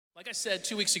Like I said,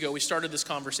 2 weeks ago, we started this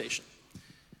conversation.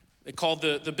 They called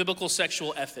the biblical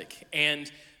sexual ethic.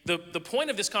 And the point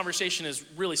of this conversation is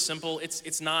really simple.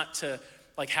 It's not to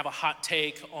like have a hot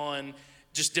take on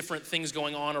just different things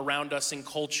going on around us in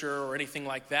culture or anything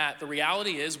like that. The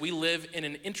reality is we live in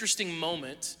an interesting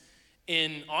moment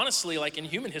in, honestly, like in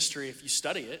human history, if you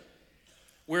study it.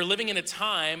 We're living in a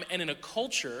time and in a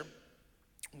culture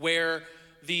where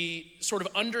the sort of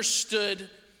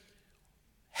understood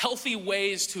healthy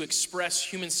ways to express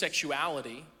human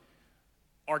sexuality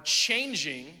are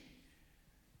changing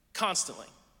constantly.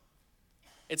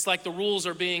 It's like the rules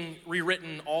are being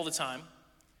rewritten all the time.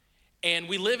 And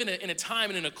we live in a time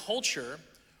and in a culture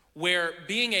where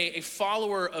being a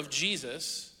follower of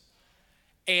Jesus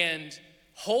and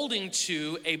holding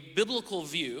to a biblical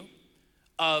view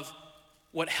of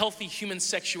what healthy human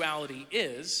sexuality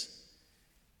is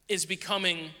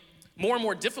becoming more and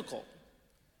more difficult.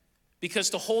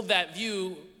 Because to hold that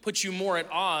view puts you more at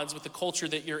odds with the culture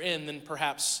that you're in than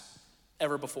perhaps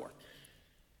ever before.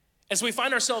 And so we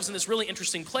find ourselves in this really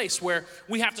interesting place where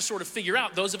we have to sort of figure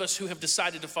out, those of us who have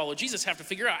decided to follow Jesus have to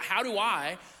figure out, how do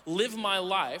I live my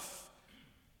life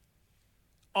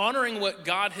honoring what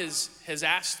God has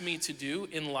asked me to do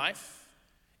in life,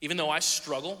 even though I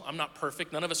struggle. I'm not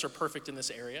perfect. None of us are perfect in this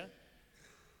area.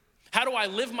 How do I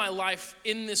live my life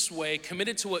in this way,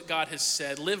 committed to what God has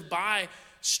said, live by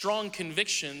strong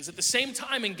convictions, at the same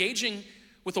time engaging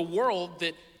with a world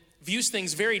that views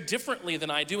things very differently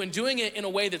than I do, and doing it in a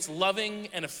way that's loving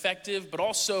and effective, but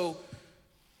also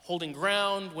holding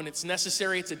ground when it's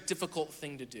necessary. It's a difficult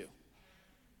thing to do.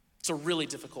 It's a really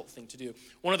difficult thing to do.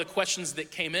 One of the questions that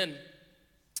came in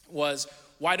was,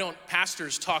 why don't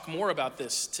pastors talk more about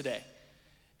this today?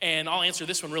 And I'll answer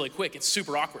this one really quick. It's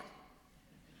super awkward.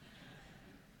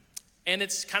 And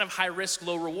it's kind of high risk,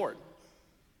 low reward.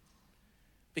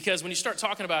 Because when you start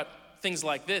talking about things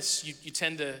like this, you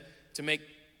tend to make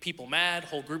people mad,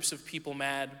 whole groups of people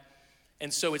mad.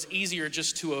 And so it's easier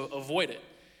just to avoid it.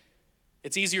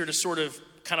 It's easier to sort of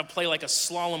kind of play like a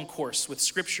slalom course with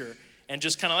scripture and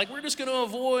just kind of like, we're just going to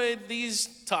avoid these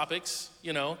topics,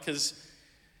 because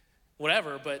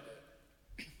whatever. But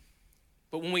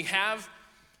when we have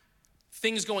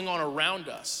things going on around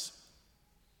us,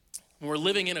 when we're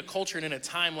living in a culture and in a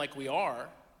time like we are,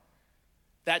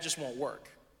 that just won't work.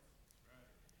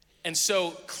 And so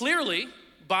clearly,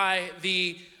 by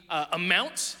the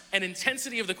amount and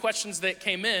intensity of the questions that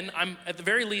came in, I'm at the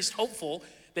very least hopeful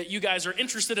that you guys are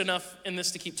interested enough in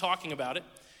this to keep talking about it.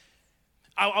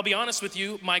 I'll be honest with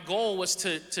you, my goal was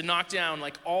to knock down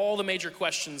like all the major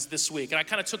questions this week. And I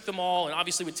kind of took them all, and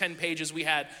obviously with 10 pages, we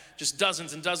had just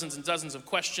dozens and dozens and dozens of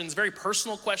questions, very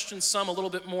personal questions, some a little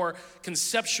bit more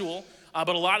conceptual, but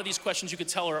a lot of these questions you could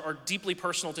tell are deeply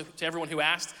personal to everyone who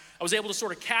asked. I was able to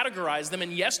sort of categorize them,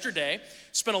 and yesterday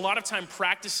spent a lot of time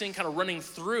practicing, kind of running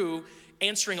through,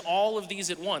 answering all of these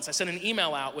at once. I sent an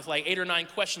email out with like 8 or 9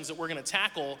 questions that we're gonna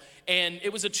tackle, and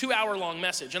it was a 2-hour-long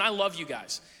message, and I love you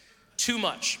guys. Too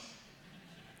much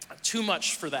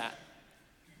for that.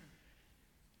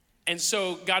 And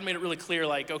so God made it really clear,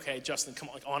 like, okay, Justin, come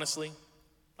on, like, honestly,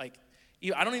 like,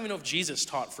 I don't even know if Jesus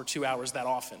taught for 2 hours that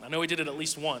often. I know he did it at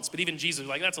least once, but even Jesus was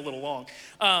like, that's a little long.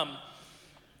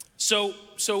 So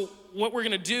what we're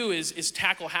gonna do is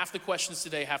tackle half the questions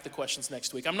today, half the questions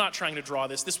next week. I'm not trying to draw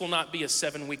this. This will not be a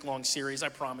 7-week-long series, I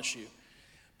promise you.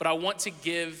 But I want to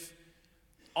give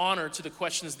honor to the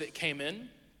questions that came in.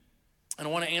 And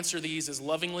I want to answer these as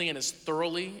lovingly and as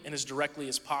thoroughly and as directly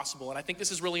as possible. And I think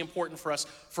this is really important for us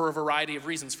for a variety of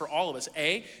reasons, for all of us.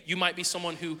 A, you might be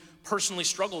someone who personally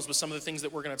struggles with some of the things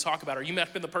that we're going to talk about, or you might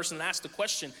have been the person that asked the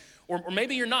question, or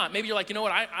maybe you're not. Maybe you're like, you know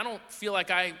what, I don't feel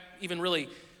like I even really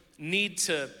need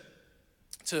to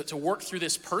work through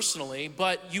this personally,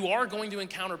 but you are going to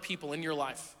encounter people in your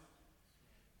life,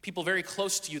 people very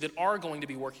close to you that are going to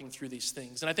be working through these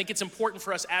things. And I think it's important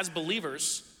for us as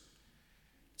believers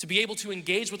to be able to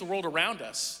engage with the world around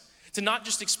us, to not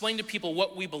just explain to people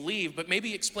what we believe, but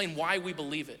maybe explain why we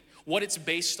believe it, what it's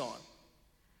based on,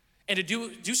 and to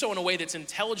do so in a way that's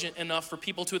intelligent enough for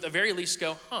people to at the very least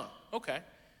go, okay,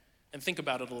 and think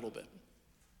about it a little bit.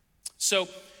 So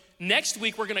next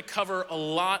week, we're gonna cover a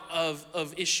lot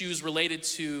of issues related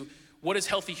to what does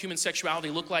healthy human sexuality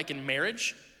look like in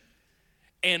marriage?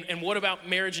 And what about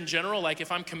marriage in general? Like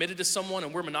if I'm committed to someone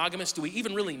and we're monogamous, do we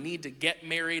even really need to get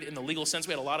married in the legal sense?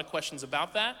 We had a lot of questions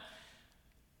about that.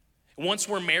 Once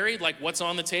we're married, like what's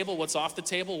on the table, what's off the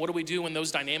table, what do we do when those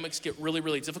dynamics get really,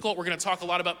 really difficult? We're gonna talk a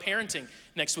lot about parenting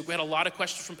next week. We had a lot of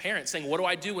questions from parents saying, what do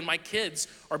I do when my kids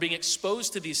are being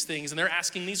exposed to these things and they're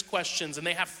asking these questions and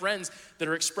they have friends that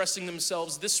are expressing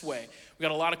themselves this way? We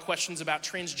got a lot of questions about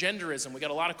transgenderism. We got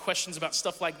a lot of questions about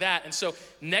stuff like that. And so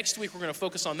next week, we're gonna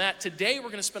focus on that. Today, we're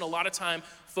gonna spend a lot of time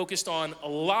focused on a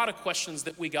lot of questions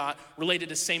that we got related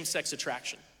to same-sex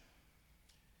attraction.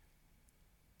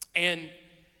 And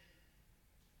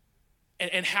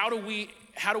how do we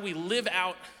live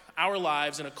out our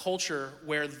lives in a culture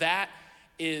where that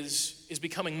is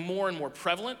becoming more and more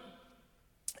prevalent,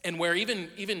 and where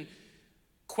even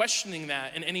questioning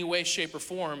that in any way, shape, or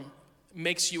form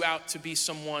makes you out to be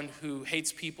someone who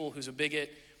hates people, who's a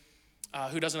bigot,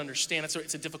 who doesn't understand.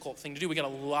 It's a difficult thing to do. We got a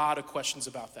lot of questions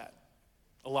about that,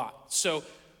 a lot. So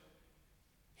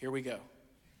here we go.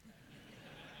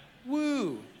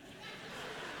 Woo.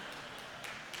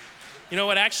 You know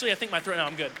what, actually, I think my throat, no,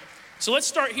 I'm good. So let's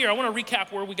start here. I wanna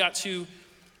recap where we got to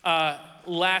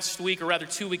last week, or rather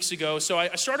 2 weeks ago. So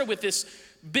I started with this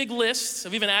big list.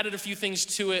 I've even added a few things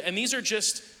to it, and these are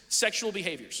just sexual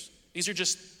behaviors. This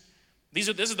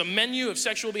is the menu of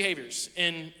sexual behaviors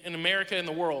in America and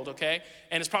the world, okay?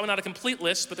 And it's probably not a complete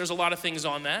list, but there's a lot of things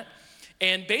on that.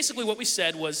 And basically what we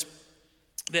said was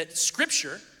that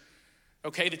Scripture,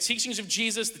 okay, the teachings of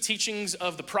Jesus, the teachings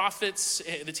of the prophets,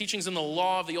 the teachings in the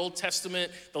law of the Old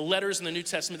Testament, the letters in the New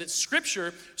Testament, that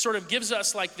Scripture sort of gives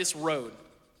us like this road.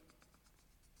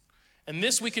 And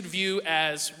this we could view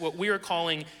as what we are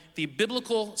calling the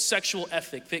biblical sexual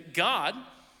ethic, that God,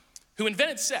 who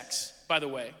invented sex, by the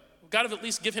way, we've got to at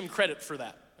least give him credit for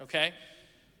that, okay?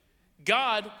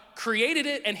 God created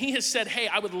it, and he has said, hey,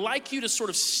 I would like you to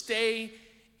sort of stay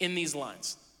in these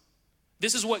lines.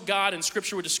 This is what God in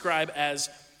Scripture would describe as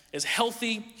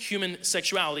healthy human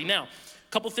sexuality. Now,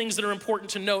 a couple things that are important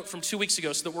to note from 2 weeks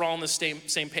ago so that we're all on the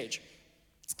same page.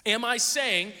 Am I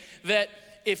saying that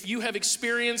if you have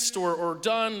experienced or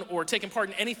done or taken part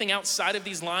in anything outside of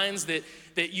these lines that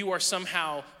you are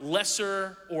somehow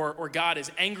lesser or God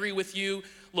is angry with you?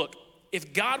 Look,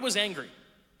 if God was angry,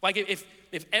 like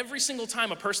if every single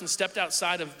time a person stepped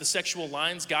outside of the sexual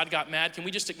lines, God got mad, can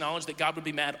we just acknowledge that God would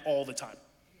be mad all the time?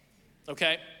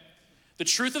 Okay? The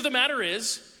truth of the matter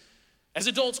is, as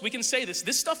adults, we can say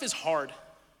this stuff is hard.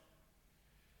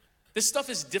 This stuff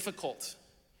is difficult.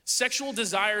 Sexual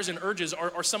desires and urges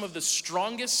are some of the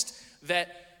strongest that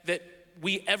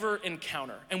we ever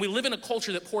encounter. And we live in a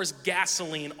culture that pours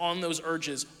gasoline on those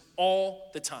urges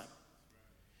all the time.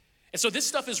 And so this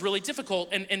stuff is really difficult,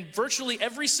 and virtually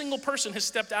every single person has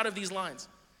stepped out of these lines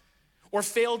or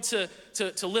failed to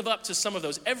live up to some of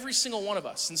those, every single one of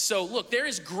us. And so look, there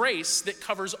is grace that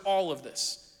covers all of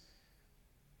this.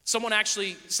 Someone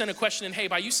actually sent a question in, hey,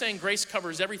 by you saying grace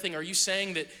covers everything, are you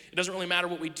saying that it doesn't really matter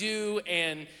what we do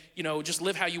and, just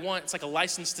live how you want? It's like a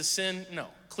license to sin? No,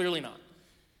 clearly not.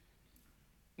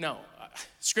 No,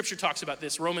 Scripture talks about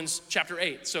this, Romans chapter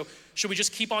 8. So should we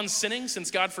just keep on sinning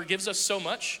since God forgives us so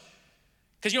much?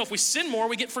 Because, if we sin more,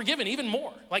 we get forgiven even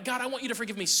more. Like, God, I want you to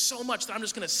forgive me so much that I'm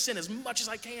just gonna sin as much as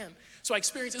I can so I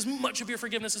experience as much of your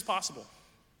forgiveness as possible.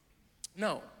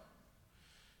 No.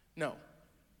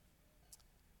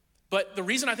 But the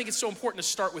reason I think it's so important to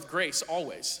start with grace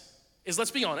always is,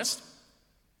 let's be honest,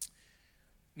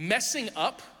 messing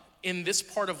up in this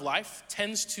part of life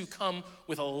tends to come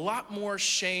with a lot more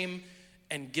shame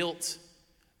and guilt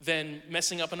than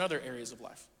messing up in other areas of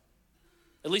life.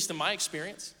 At least in my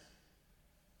experience.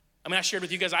 I shared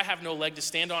with you guys, I have no leg to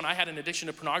stand on. I had an addiction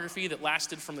to pornography that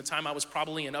lasted from the time I was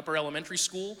probably in upper elementary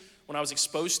school when I was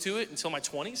exposed to it until my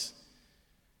 20s.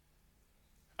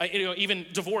 Even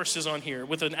divorce is on here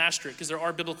with an asterisk because there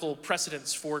are biblical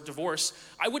precedents for divorce.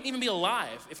 I wouldn't even be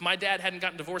alive if my dad hadn't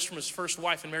gotten divorced from his first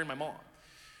wife and married my mom.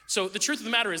 So the truth of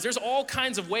the matter is there's all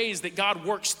kinds of ways that God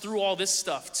works through all this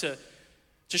stuff to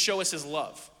show us his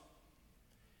love.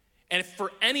 And if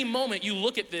for any moment you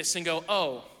look at this and go,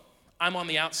 oh, I'm on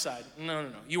the outside.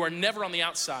 No. You are never on the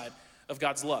outside of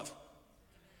God's love.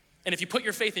 And if you put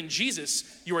your faith in Jesus,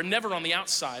 you are never on the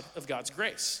outside of God's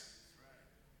grace.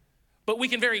 But we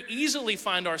can very easily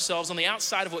find ourselves on the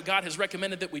outside of what God has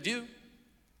recommended that we do,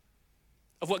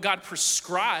 of what God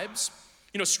prescribes.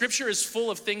 Scripture is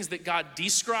full of things that God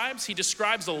describes. He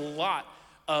describes a lot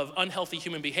of unhealthy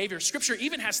human behavior. Scripture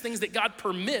even has things that God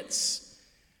permits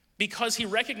because he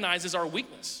recognizes our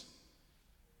weakness.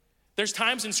 There's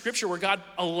times in Scripture where God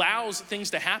allows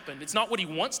things to happen. It's not what he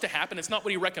wants to happen. It's not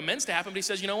what he recommends to happen, but he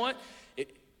says, you know what?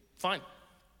 Fine.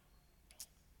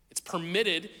 It's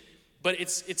permitted, but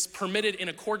it's permitted in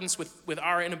accordance with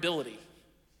our inability.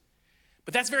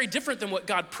 But that's very different than what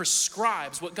God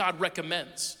prescribes, what God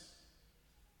recommends.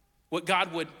 what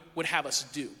God would have us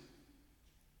do.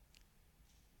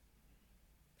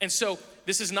 And so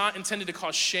this is not intended to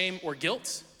cause shame or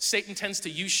guilt. Satan tends to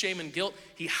use shame and guilt.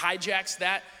 He hijacks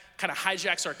that, kind of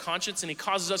hijacks our conscience, and he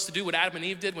causes us to do what Adam and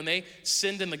Eve did when they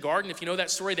sinned in the garden. If you know that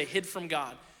story, they hid from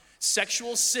God.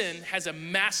 Sexual sin has a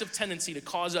massive tendency to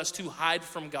cause us to hide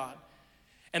from God.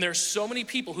 And there are so many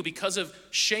people who, because of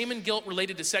shame and guilt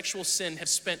related to sexual sin, have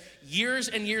spent years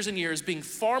and years and years being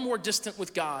far more distant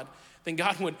with God than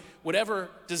God would ever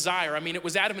desire. I mean, it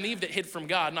was Adam and Eve that hid from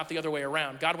God, not the other way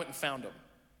around. God went and found them.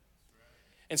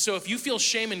 And so if you feel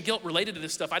shame and guilt related to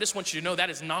this stuff, I just want you to know that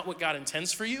is not what God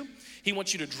intends for you. He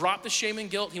wants you to drop the shame and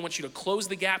guilt. He wants you to close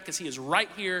the gap because he is right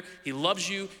here. He loves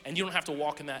you, and you don't have to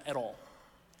walk in that at all.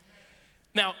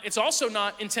 Now, it's also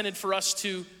not intended for us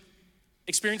to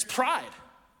experience pride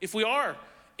if we are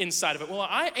inside of it. Well,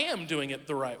 I am doing it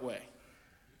the right way.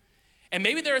 And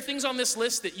maybe there are things on this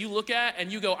list that you look at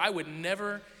and you go, I would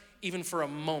never, even for a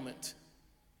moment,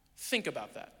 think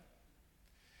about that.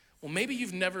 Well, maybe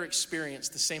you've never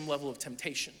experienced the same level of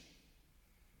temptation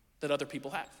that other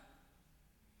people have.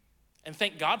 And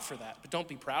thank God for that, but don't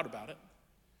be proud about it.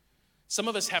 Some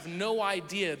of us have no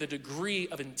idea the degree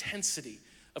of intensity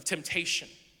of temptation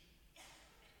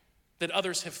that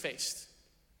others have faced.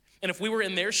 And if we were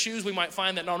in their shoes, we might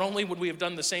find that not only would we have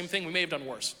done the same thing, we may have done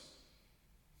worse.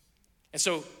 And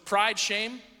so pride,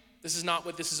 shame, this is not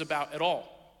what this is about at all.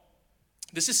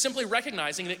 This is simply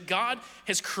recognizing that God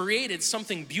has created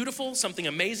something beautiful, something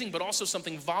amazing, but also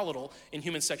something volatile in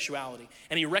human sexuality.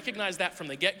 And he recognized that from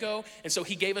the get-go, and so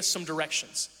he gave us some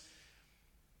directions.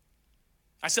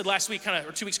 I said last week,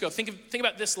 or 2 weeks ago, think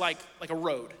about this like a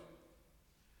road.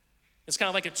 It's kind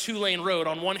of like a two-lane road.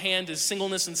 On one hand is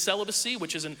singleness and celibacy,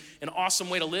 which is an awesome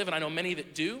way to live, and I know many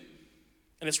that do.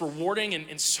 And it's rewarding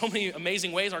in so many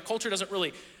amazing ways. Our culture doesn't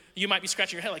really, you might be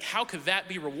scratching your head like, how could that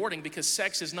be rewarding? Because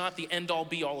sex is not the end-all,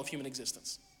 be-all of human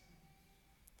existence.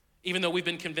 Even though we've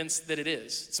been convinced that it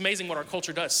is. It's amazing what our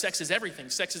culture does. Sex is everything.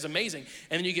 Sex is amazing.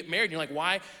 And then you get married and you're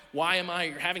like, why am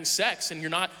I having sex and you're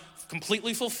not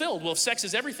completely fulfilled? Well, if sex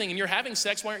is everything and you're having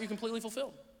sex, why aren't you completely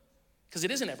fulfilled? Because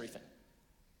it isn't everything.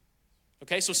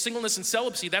 Okay, so singleness and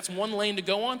celibacy, that's one lane to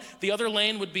go on. The other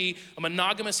lane would be a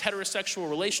monogamous heterosexual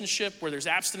relationship where there's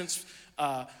abstinence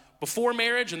before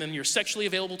marriage and then you're sexually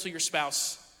available to your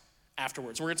spouse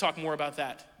afterwards. We're gonna talk more about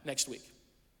that next week.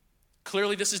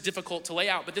 Clearly this is difficult to lay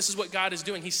out, but this is what God is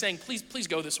doing. He's saying, please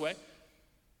go this way.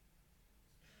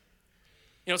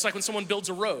 You know, it's like when someone builds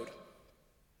a road.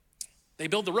 They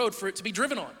build the road for it to be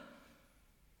driven on.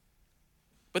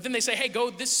 But then they say, hey,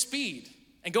 go this speed.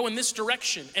 And go in this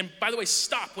direction. And by the way,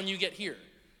 stop when you get here.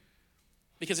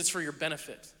 Because it's for your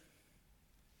benefit.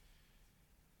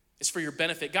 It's for your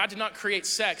benefit. God did not create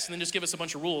sex and then just give us a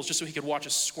bunch of rules just so he could watch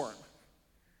us squirm.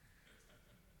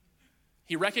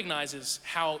 He recognizes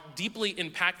how deeply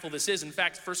impactful this is. In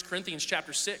fact, 1 Corinthians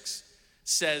chapter 6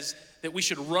 says that we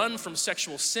should run from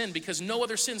sexual sin because no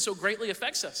other sin so greatly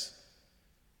affects us.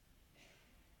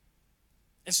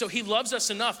 And so he loves us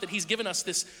enough that he's given us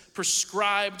this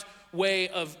prescribed way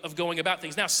of going about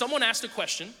things. Now, someone asked a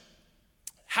question,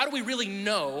 how do we really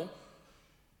know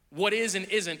what is and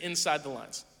isn't inside the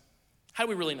lines? How do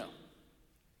we really know?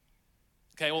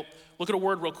 Okay, well, look at a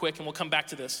word real quick and we'll come back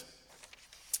to this.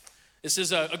 This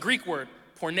is a Greek word,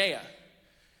 porneia,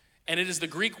 and it is the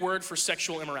Greek word for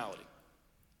sexual immorality,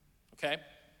 okay?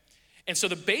 And so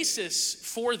the basis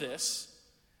for this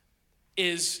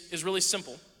is really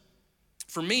simple.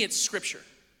 For me, it's scripture.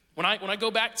 When I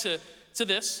go back to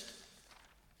this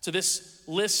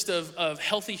list of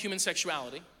healthy human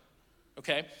sexuality,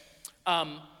 okay?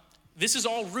 This is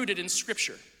all rooted in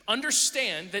scripture.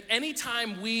 Understand that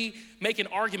anytime we make an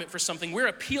argument for something, we're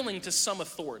appealing to some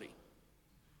authority,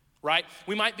 right?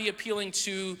 We might be appealing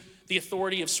to the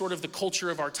authority of sort of the culture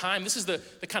of our time. This is the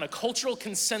kind of cultural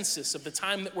consensus of the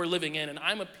time that we're living in, and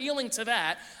I'm appealing to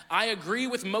that. I agree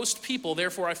with most people,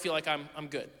 therefore I feel like I'm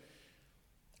good.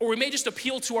 Or we may just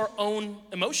appeal to our own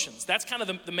emotions. That's kind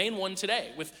of the main one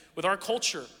today with our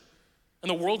culture and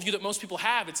the worldview that most people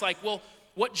have. It's like, well,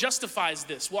 what justifies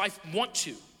this? Well, I want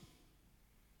to.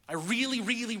 I really,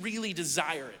 really, really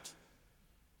desire it.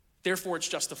 Therefore, it's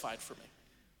justified for me.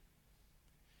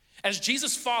 As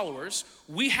Jesus followers,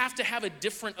 we have to have a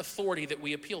different authority that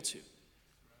we appeal to.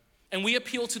 And we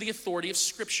appeal to the authority of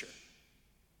Scripture.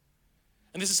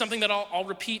 And this is something that I'll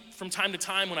repeat from time to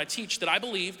time when I teach, that I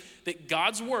believe that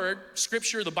God's word,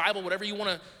 Scripture, the Bible, whatever you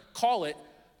want to call it,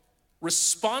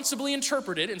 responsibly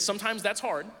interpreted, and sometimes that's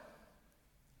hard,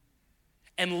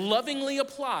 and lovingly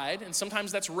applied, and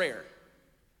sometimes that's rare.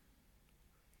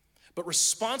 But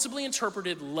responsibly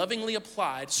interpreted, lovingly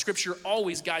applied, Scripture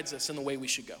always guides us in the way we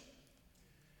should go.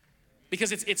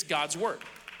 because it's God's word.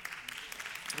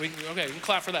 We can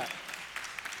clap for that.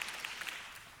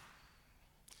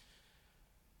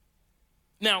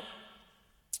 Now,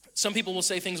 some people will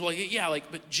say things, well, yeah,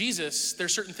 but Jesus,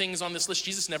 there's certain things on this list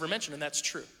Jesus never mentioned, and that's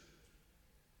true.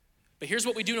 But here's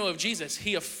what we do know of Jesus.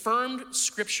 He affirmed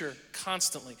Scripture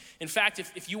constantly. In fact,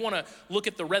 if you want to look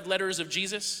at the red letters of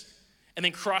Jesus and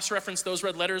then cross-reference those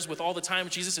red letters with all the time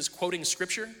Jesus is quoting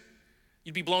Scripture,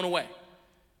 you'd be blown away.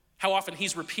 How often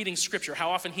he's repeating Scripture,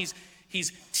 how often he's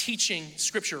teaching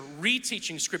Scripture,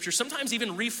 reteaching Scripture, sometimes even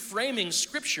reframing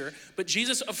Scripture, but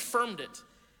Jesus affirmed it.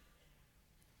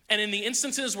 And in the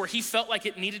instances where he felt like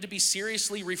it needed to be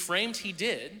seriously reframed, he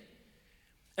did.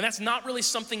 And that's not really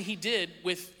something he did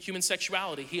with human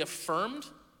sexuality. He affirmed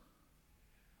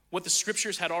what the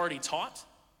Scriptures had already taught.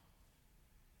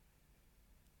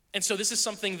 And so this is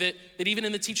something that even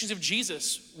in the teachings of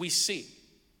Jesus, we see.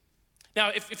 Now,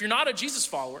 if you're not a Jesus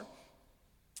follower,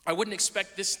 I wouldn't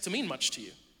expect this to mean much to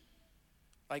you.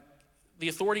 Like the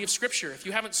authority of Scripture. If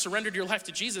you haven't surrendered your life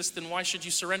to Jesus, then why should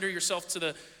you surrender yourself to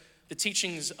the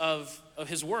teachings of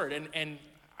his word? And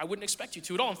I wouldn't expect you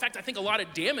to at all. In fact, I think a lot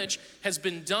of damage has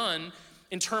been done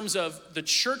in terms of the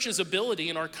church's ability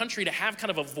in our country to have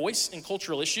kind of a voice in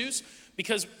cultural issues,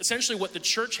 because essentially what the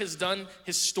church has done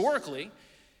historically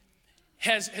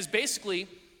has basically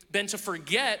been to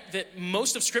forget that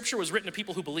most of Scripture was written to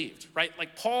people who believed, right?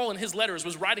 Like Paul in his letters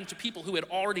was writing to people who had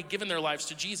already given their lives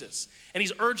to Jesus. And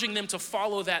he's urging them to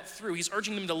follow that through. He's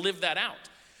urging them to live that out.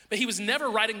 But he was never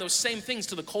writing those same things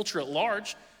to the culture at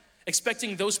large,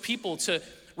 expecting those people to,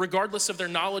 regardless of their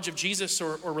knowledge of Jesus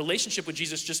or relationship with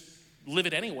Jesus, just live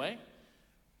it anyway.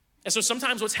 And so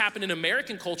sometimes what's happened in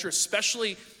American culture,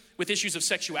 especially with issues of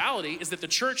sexuality, is that the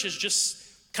church has just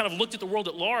kind of looked at the world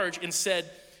at large and said,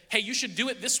 hey, you should do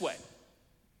it this way.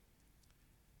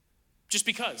 Just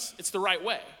because it's the right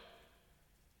way.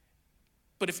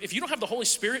 But if you don't have the Holy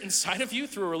Spirit inside of you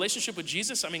through a relationship with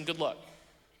Jesus, I mean, good luck.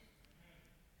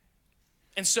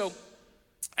 And so,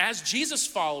 as Jesus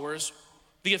followers,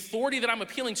 the authority that I'm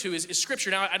appealing to is Scripture.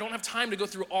 Now, I don't have time to go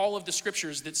through all of the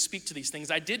Scriptures that speak to these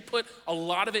things. I did put a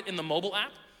lot of it in the mobile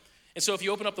app. And so if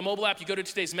you open up the mobile app, you go to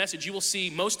today's message, you will see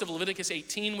most of Leviticus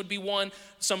 18 would be one,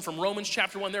 some from Romans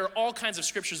chapter 1. There are all kinds of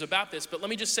Scriptures about this. But let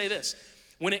me just say this.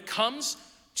 When it comes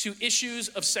to issues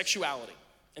of sexuality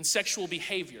and sexual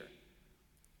behavior,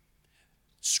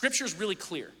 Scripture is really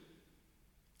clear.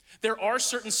 There are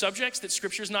certain subjects that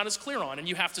Scripture is not as clear on, and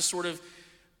you have to sort of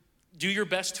do your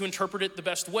best to interpret it the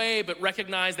best way, but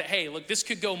recognize that, hey, look, this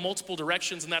could go multiple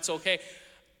directions, and that's okay.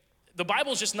 The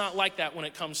Bible's just not like that when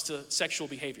it comes to sexual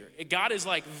behavior. God is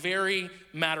like very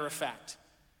matter of fact.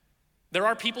 There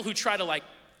are people who try to like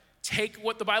take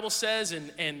what the Bible says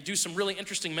and do some really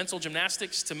interesting mental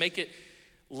gymnastics to make it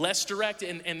less direct,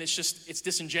 and it's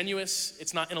disingenuous,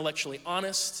 it's not intellectually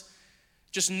honest.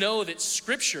 Just know that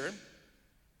Scripture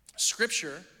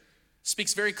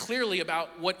speaks very clearly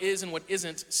about what is and what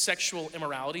isn't sexual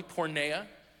immorality, porneia.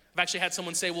 I've actually had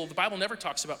someone say, well, the Bible never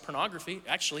talks about pornography.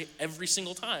 Actually, every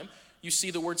single time you see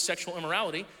the word sexual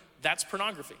immorality, that's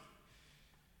pornography.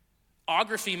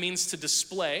 Ography means to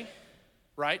display,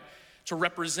 right? To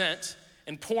represent,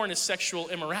 and porn is sexual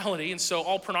immorality, and so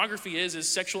all pornography is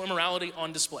sexual immorality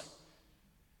on display.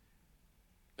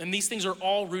 And these things are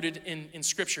all rooted in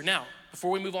Scripture. Now,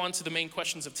 before we move on to the main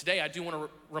questions of today, I do want to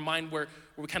remind where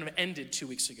we kind of ended 2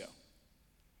 weeks ago.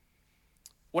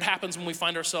 What happens when we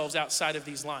find ourselves outside of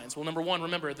these lines? Well, number one,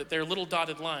 remember that they're little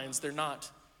dotted lines. They're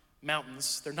not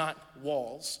mountains. They're not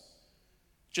walls.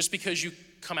 Just because you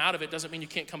come out of it doesn't mean you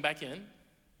can't come back in.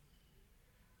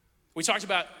 We talked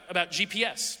about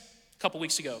GPS a couple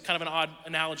weeks ago, kind of an odd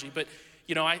analogy, but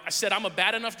you know, I said I'm a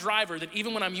bad enough driver that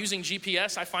even when I'm using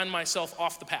GPS, I find myself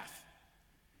off the path.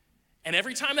 And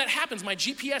every time that happens, my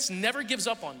GPS never gives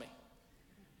up on me.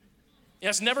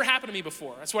 It's never happened to me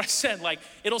before. That's what I said. Like,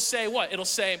 it'll say what? It'll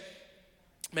say,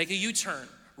 make a U-turn,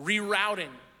 rerouting.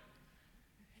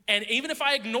 And even if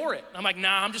I ignore it, I'm like,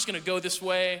 nah, I'm just gonna go this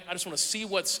way. I just wanna see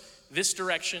what's this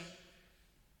direction.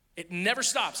 It never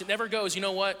stops. It never goes, you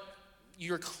know what?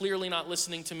 You're clearly not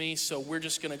listening to me, so we're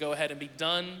just gonna go ahead and be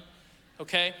done.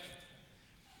 Okay?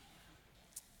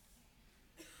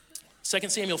 2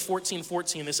 Samuel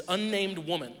 14:14, this unnamed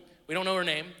woman, we don't know her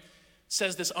name,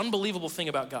 says this unbelievable thing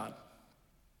about God.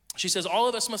 She says, all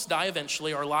of us must die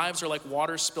eventually. Our lives are like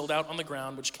water spilled out on the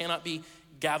ground, which cannot be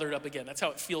gathered up again. That's how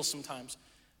it feels sometimes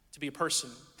to be a person.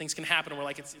 Things can happen and we're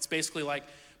like, it's basically like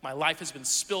my life has been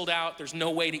spilled out. There's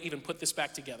no way to even put this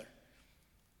back together.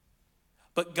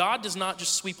 But God does not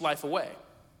just sweep life away.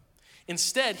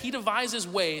 Instead, he devises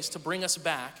ways to bring us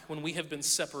back when we have been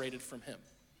separated from him.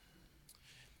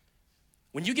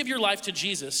 When you give your life to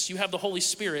Jesus, you have the Holy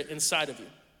Spirit inside of you.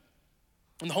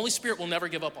 And the Holy Spirit will never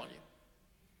give up on you.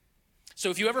 So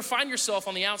if you ever find yourself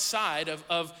on the outside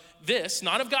of this,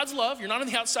 not of God's love, you're not on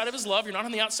the outside of his love, you're not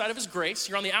on the outside of his grace,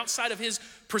 you're on the outside of his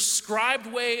prescribed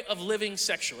way of living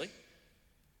sexually,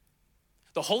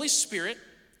 the Holy Spirit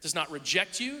does not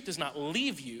reject you, does not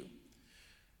leave you.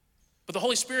 But the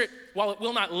Holy Spirit, while it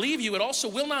will not leave you, it also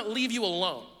will not leave you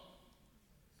alone.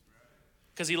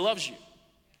 Because he loves you.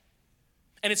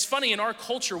 And it's funny, in our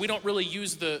culture, we don't really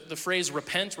use the phrase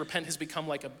repent. Repent has become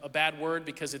like a bad word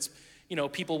because it's,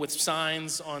 people with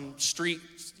signs on street,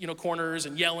 corners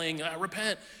and yelling,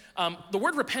 repent. The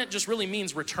word repent just really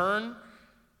means return,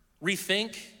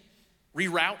 rethink,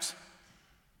 reroute.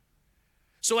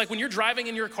 So like when you're driving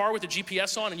in your car with the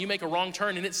GPS on and you make a wrong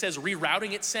turn and it says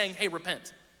rerouting, it's saying, hey,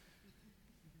 repent.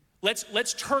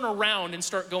 Let's turn around and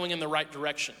start going in the right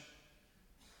direction.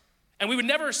 And we would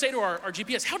never say to our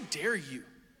GPS, how dare you?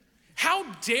 How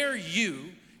dare you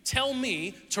tell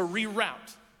me to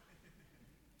reroute?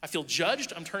 I feel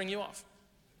judged, I'm turning you off.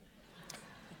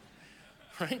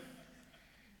 Right?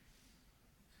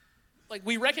 Like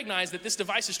we recognize that this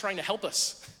device is trying to help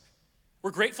us.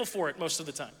 We're grateful for it most of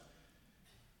the time.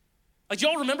 Like, do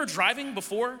y'all remember driving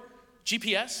before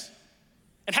GPS?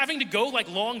 And having to go like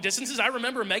long distances? I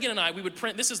remember Megan and I, we would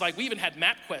print, we even had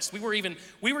MapQuest. We were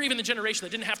even the generation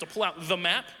that didn't have to pull out the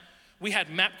map. We had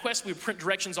MapQuest, we would print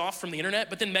directions off from the internet,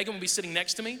 but then Megan would be sitting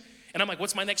next to me, and I'm like,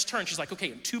 what's my next turn? She's like,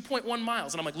 okay, 2.1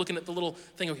 miles. And I'm like looking at the little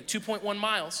thing, okay, 2.1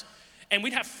 miles. And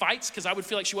we'd have fights because I would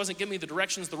feel like she wasn't giving me the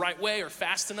directions the right way or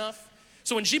fast enough.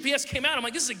 So when GPS came out, I'm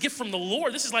like, this is a gift from the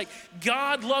Lord. This is like,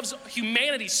 God loves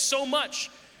humanity so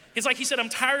much. It's like he said, I'm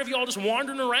tired of you all just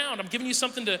wandering around. I'm giving you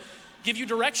something to give you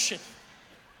direction.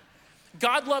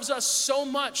 God loves us so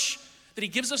much that he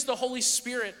gives us the Holy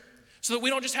Spirit so that we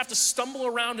don't just have to stumble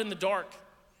around in the dark.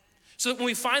 So that when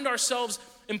we find ourselves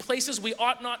in places we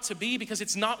ought not to be because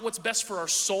it's not what's best for our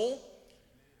soul,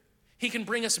 he can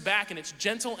bring us back, and it's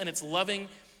gentle and it's loving.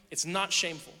 It's not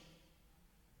shameful.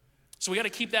 So we got to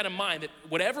keep that in mind, that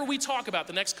whatever we talk about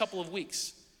the next couple of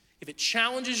weeks, if it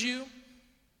challenges you,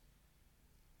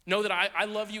 know that I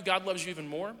love you, God loves you even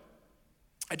more.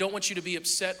 I don't want you to be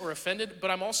upset or offended,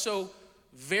 but I'm also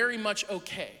very much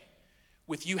okay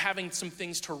with you having some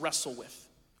things to wrestle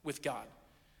with God.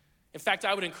 In fact,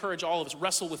 I would encourage all of us,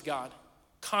 wrestle with God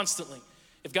constantly.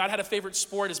 If God had a favorite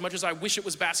sport, as much as I wish it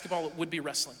was basketball, it would be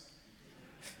wrestling.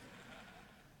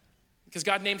 Because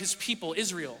God named his people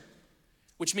Israel,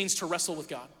 which means to wrestle with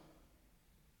God.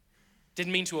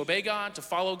 Didn't mean to obey God, to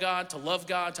follow God, to love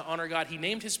God, to honor God. He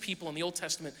named his people in the Old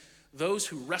Testament, those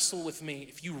who wrestle with me.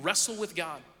 If you wrestle with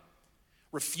God,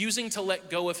 refusing to let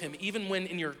go of him, even when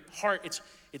in your heart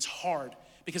it's hard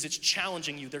because it's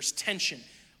challenging you, there's tension.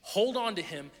 Hold on to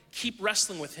him, keep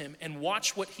wrestling with him, and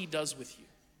watch what he does with you.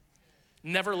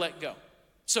 Never let go.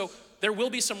 So there will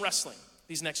be some wrestling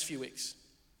these next few weeks.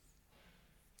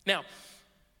 Now,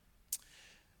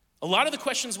 a lot of the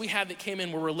questions we had that came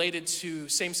in were related to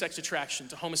same-sex attraction,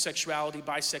 to homosexuality,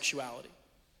 bisexuality.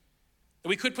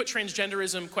 We could put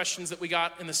transgenderism questions that we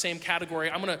got in the same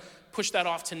category. I'm gonna push that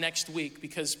off to next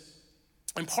week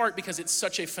in part because it's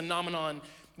such a phenomenon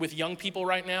with young people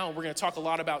right now. We're gonna talk a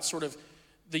lot about sort of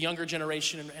the younger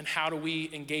generation and how do we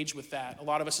engage with that. A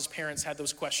lot of us as parents had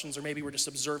those questions, or maybe we're just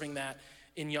observing that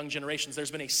in young generations.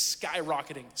 There's been a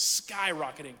skyrocketing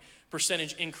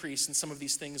percentage increase in some of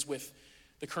these things with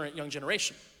the current young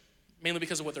generation, mainly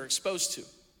because of what they're exposed to.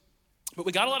 But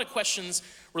we got a lot of questions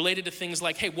related to things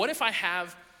like, hey, what if I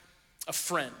have a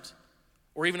friend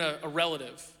or even a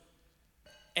relative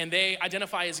and they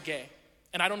identify as gay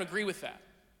and I don't agree with that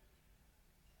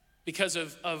because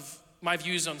of my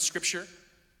views on scripture,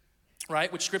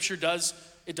 right? Which scripture does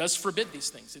forbid these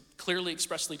things. It clearly,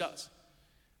 expressly does.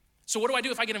 So what do I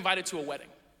do if I get invited to a wedding?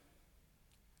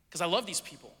 Because I love these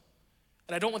people.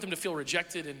 And I don't want them to feel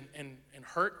rejected and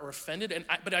hurt or offended.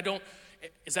 But I don't,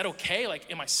 is that okay? Like,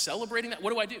 am I celebrating that?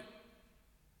 What do I do?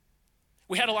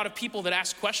 We had a lot of people that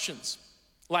asked questions.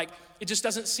 Like, it just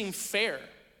doesn't seem fair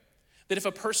that if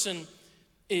a person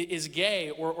is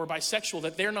gay or bisexual,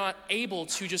 that they're not able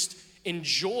to just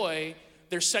enjoy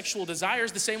their sexual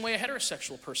desires the same way a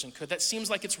heterosexual person could. That seems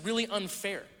like it's really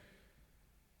unfair.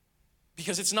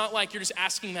 Because it's not like you're just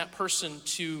asking that person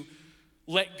to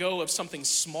let go of something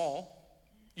small.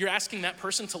 You're asking that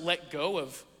person to let go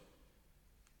of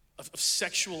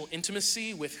sexual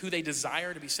intimacy with who they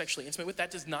desire to be sexually intimate with.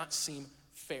 That does not seem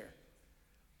fair.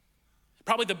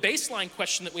 Probably the baseline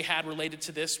question that we had related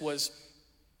to this was,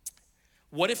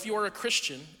 what if you're a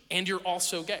Christian and you're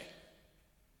also gay?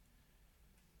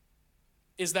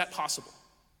 Is that possible?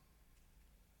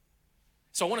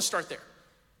 So I want to start there.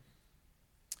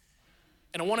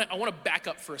 And I want to back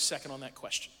up for a second on that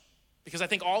question, because I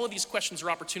think all of these questions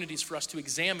are opportunities for us to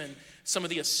examine some of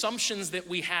the assumptions that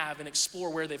we have and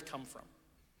explore where they've come from.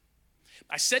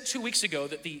 I said 2 weeks ago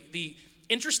that the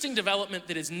interesting development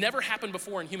that has never happened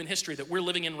before in human history that we're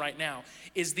living in right now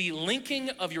is the linking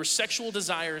of your sexual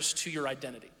desires to your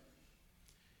identity.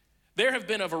 There have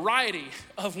been a variety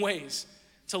of ways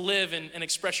to live and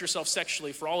express yourself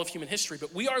sexually for all of human history,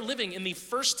 but we are living in the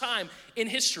first time in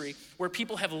history where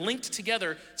people have linked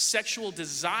together sexual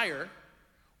desire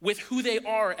with who they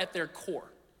are at their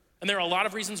core. And there are a lot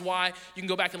of reasons why. You can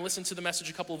go back and listen to the message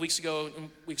a couple of weeks ago, and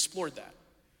we explored that.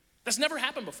 That's never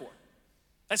happened before.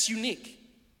 That's unique.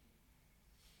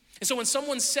 And so when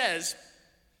someone says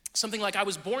something like, I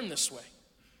was born this way,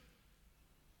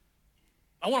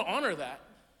 I want to honor that,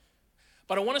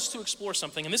 but I want us to explore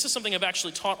something. And this is something I've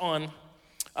actually taught on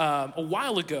a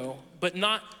while ago, but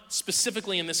not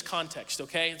specifically in this context,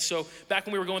 okay? So back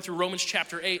when we were going through Romans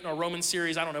chapter 8 in our Romans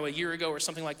series, I don't know, a year ago or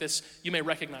something like this, you may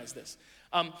recognize this.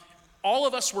 All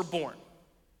of us were born.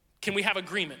 Can we have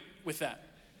agreement with that?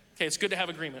 Okay, it's good to have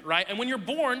agreement, right? And when you're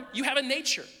born, you have a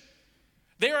nature.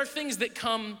 There are things that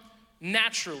come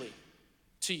naturally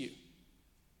to you.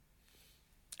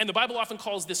 And the Bible often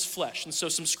calls this flesh. And so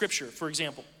some scripture, for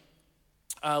example,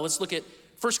 let's look at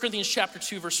 1 Corinthians chapter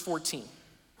 2, verse 14.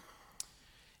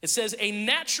 It says, a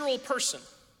natural person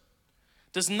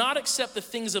does not accept the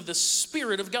things of the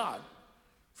Spirit of God,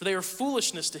 for they are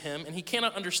foolishness to him, and he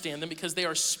cannot understand them because they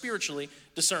are spiritually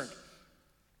discerned.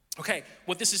 Okay,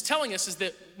 what this is telling us is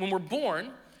that when we're born,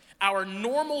 our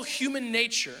normal human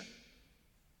nature,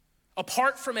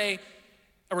 apart from a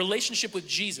relationship with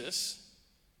Jesus,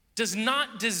 does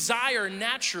not desire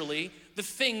naturally the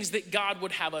things that God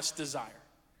would have us desire.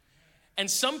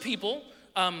 And some people,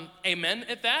 amen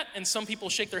at that, and some people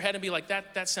shake their head and be like,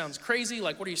 that sounds crazy.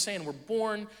 Like, what are you saying? We're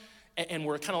born and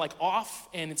we're kind of like off,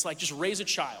 and it's like, just raise a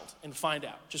child and find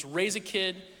out. Just raise a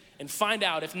kid and find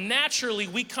out if naturally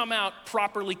we come out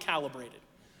properly calibrated,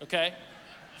 okay?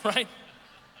 Right?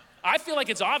 I feel like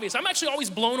it's obvious. I'm actually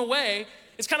always blown away.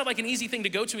 It's kind of like an easy thing to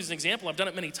go to as an example. I've done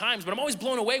it many times, but I'm always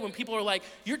blown away when people are like,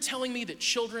 you're telling me that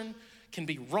children can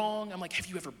be wrong? I'm like, have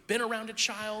you ever been around a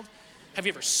child? Have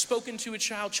you ever spoken to a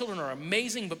child? Children are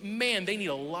amazing, but man, they need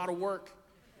a lot of work.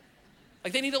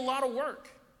 Like, they need a lot of work.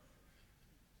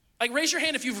 Like, raise your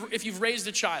hand if you've raised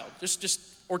a child,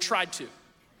 just or tried to.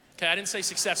 Okay, I didn't say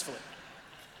successfully.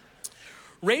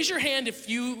 Raise your hand if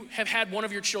you have had one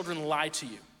of your children lie to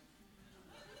you.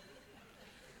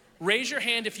 Raise your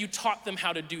hand if you taught them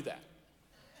how to do that.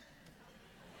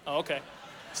 Oh, okay,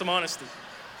 some honesty.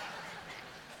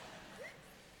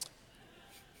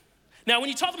 Now, when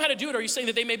you taught them how to do it, are you saying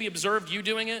that they maybe observed you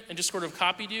doing it and just sort of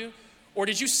copied you? Or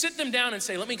did you sit them down and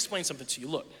say, let me explain something to you?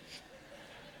 Look,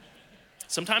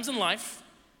 sometimes in life,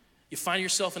 you find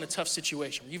yourself in a tough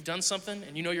situation where you've done something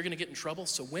and you know you're gonna get in trouble,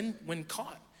 so when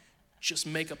caught, just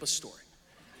make up a story.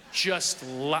 Just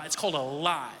lie. It's called a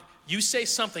lie. You say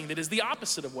something that is the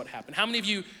opposite of what happened. How many of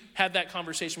you had that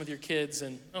conversation with your kids?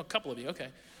 And a couple of you, okay.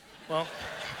 Well,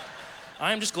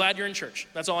 I am just glad you're in church.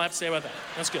 That's all I have to say about that.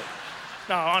 That's good.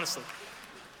 No, honestly.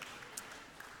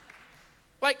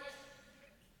 Like,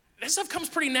 that stuff comes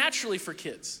pretty naturally for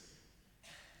kids,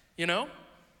 you know?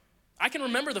 I can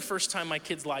remember the first time my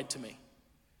kids lied to me.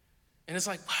 And it's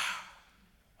like,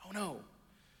 wow, oh no.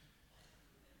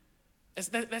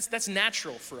 That's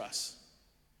natural for us.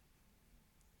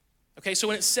 Okay, so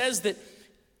when it says that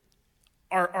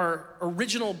our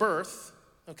original birth,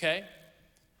 okay,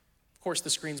 of course the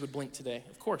screens would blink today,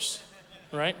 of course,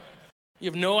 right? You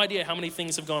have no idea how many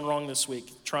things have gone wrong this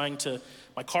week.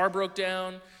 My car broke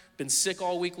down, been sick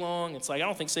all week long. It's like, I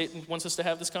don't think Satan wants us to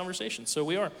have this conversation, so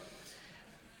we are.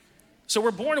 So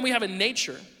we're born and we have a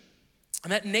nature,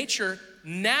 and that nature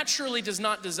naturally does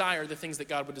not desire the things that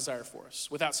God would desire for us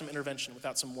without some intervention,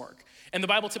 without some work. And the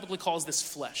Bible typically calls this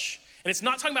flesh. And it's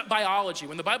not talking about biology.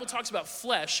 When the Bible talks about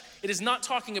flesh, it is not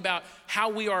talking about how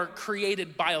we are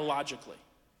created biologically.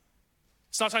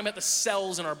 It's not talking about the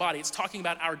cells in our body. It's talking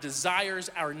about our desires,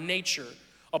 our nature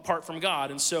apart from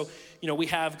God. And so, we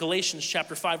have Galatians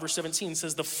chapter 5, verse 17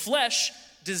 says, the flesh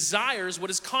desires what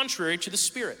is contrary to the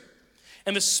spirit,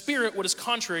 and the spirit what is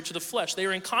contrary to the flesh. They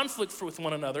are in conflict with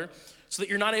one another so that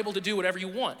you're not able to do whatever you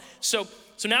want. So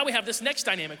now we have this next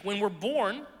dynamic. When we're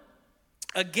born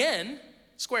again,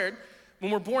 squared,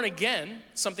 when we're born again,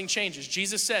 something changes.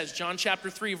 Jesus says, John chapter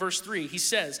 3, verse 3, he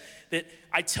says that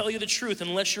I tell you the truth,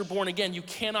 unless you're born again, you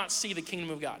cannot see the kingdom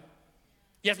of God.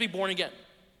 You have to be born again.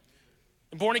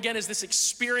 And born again is this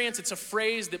experience. It's a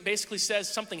phrase that basically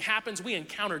says something happens. We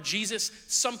encounter Jesus.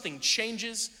 Something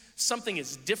changes. Something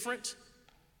is different.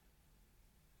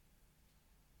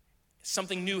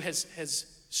 something new has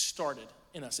started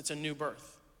in us. It's a new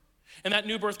birth. And that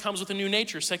new birth comes with a new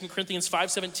nature. 2 Corinthians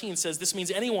 5:17 says, this means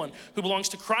anyone who belongs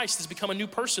to Christ has become a new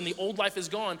person. The old life is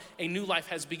gone, a new life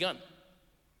has begun.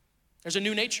 There's a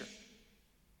new nature.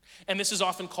 And this is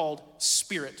often called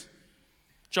spirit.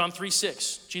 John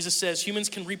 3:6, Jesus says, humans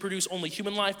can reproduce only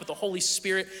human life, but the Holy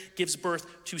Spirit gives birth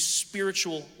to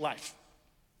spiritual life.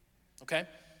 Okay?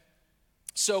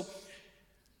 So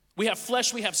we have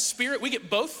flesh, we have spirit. We get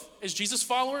both as Jesus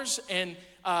followers, and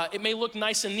it may look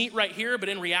nice and neat right here, but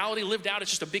in reality, lived out,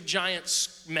 it's just a big giant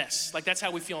mess. Like that's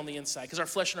how we feel on the inside, because our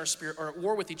flesh and our spirit are at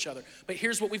war with each other. But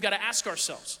here's what we've got to ask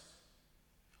ourselves.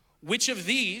 Which of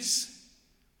these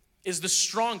is the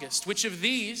strongest? Which of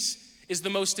these is the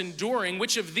most enduring?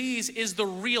 Which of these is the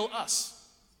real us?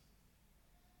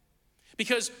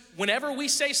 Because whenever we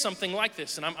say something like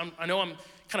this, and I know I'm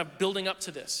kind of building up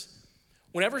to this,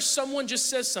 whenever someone just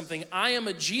says something, I am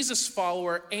a Jesus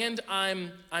follower and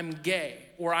I'm gay,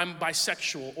 or I'm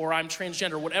bisexual, or I'm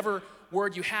transgender, whatever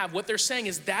word you have, what they're saying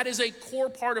is that is a core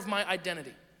part of my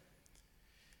identity.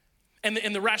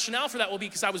 And the rationale for that will be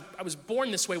because I was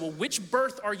born this way. Well, which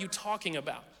birth are you talking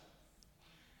about?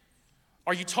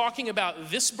 Are you talking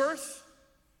about this birth?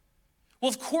 Well,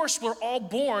 of course, we're all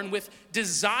born with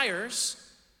desires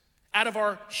out of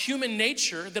our human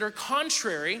nature that are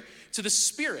contrary to the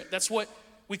Spirit. That's what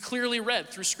we clearly read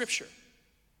through Scripture.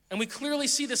 And we clearly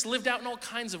see this lived out in all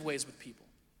kinds of ways with people.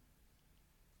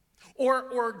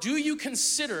 Or do you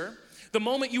consider the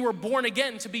moment you were born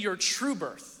again to be your true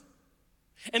birth?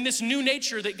 And this new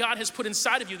nature that God has put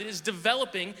inside of you that is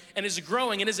developing and is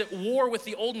growing and is at war with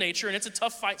the old nature, and it's a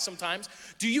tough fight sometimes,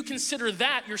 do you consider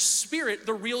that, your spirit,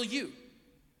 the real you?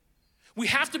 We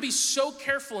have to be so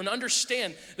careful and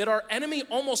understand that our enemy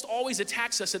almost always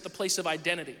attacks us at the place of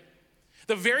identity.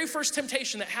 The very first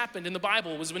temptation that happened in the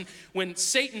Bible was when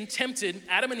Satan tempted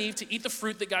Adam and Eve to eat the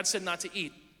fruit that God said not to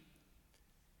eat.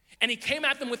 And he came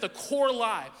at them with a core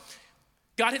lie.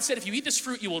 God had said, if you eat this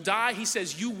fruit, you will die. He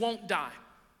says, you won't die.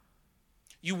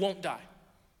 You won't die.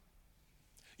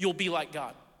 You'll be like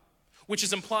God, which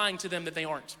is implying to them that they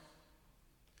aren't,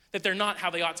 that they're not how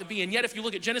they ought to be. And yet, if you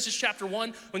look at Genesis chapter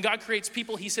 1, when God creates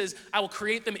people, he says, I will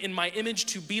create them in my image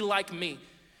to be like me.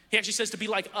 He actually says to be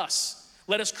like us.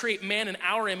 Let us create man in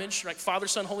our image, like Father,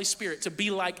 Son, Holy Spirit, to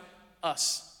be like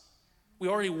us. We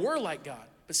already were like God,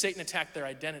 but Satan attacked their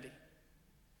identity.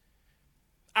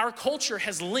 Our culture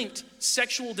has linked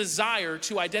sexual desire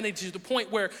to identity to the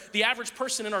point where the average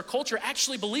person in our culture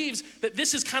actually believes that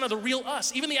this is kind of the real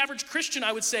us. Even the average Christian,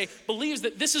 I would say, believes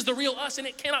that this is the real us, and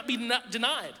it cannot be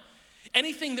denied.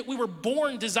 Anything that we were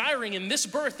born desiring in this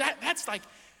birth, that's like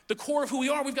the core of who we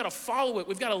are. We've got to follow it.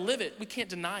 We've got to live it. We can't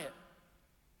deny it.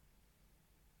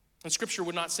 And Scripture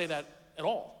would not say that at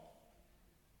all.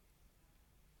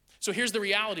 So here's the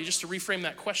reality, just to reframe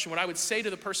that question. What I would say to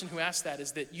the person who asked that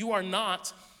is that you are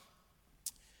not,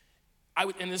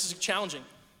 and this is challenging,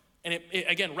 and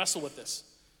again, wrestle with this.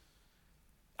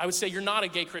 I would say you're not a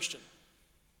gay Christian.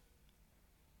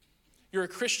 You're a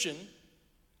Christian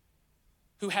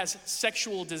who has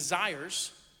sexual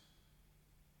desires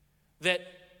that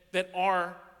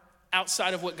are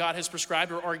outside of what God has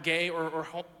prescribed, or are gay or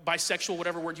bisexual,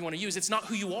 whatever word you want to use. It's not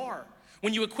who you are.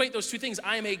 When you equate those two things,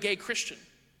 I am a gay Christian.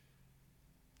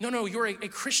 No, you're a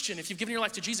Christian. If you've given your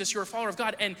life to Jesus, you're a follower of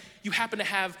God, and you happen to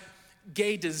have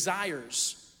gay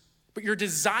desires. But your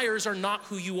desires are not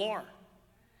who you are.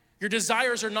 Your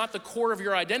desires are not the core of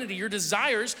your identity. Your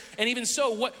desires, and even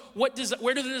so, where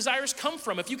do the desires come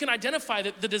from? If you can identify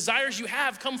that the desires you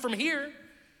have come from here,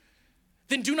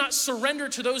 then do not surrender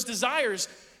to those desires.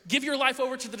 Give your life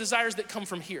over to the desires that come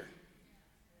from here.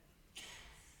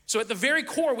 So at the very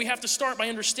core, we have to start by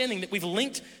understanding that we've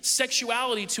linked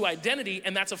sexuality to identity,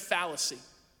 and that's a fallacy.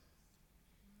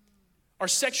 Our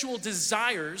sexual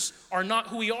desires are not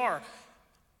who we are,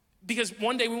 because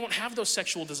one day we won't have those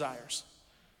sexual desires.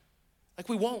 Like,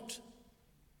 we won't.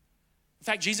 In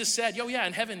fact, Jesus said,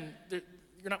 in heaven,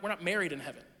 we're not married in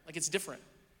heaven. Like, it's different.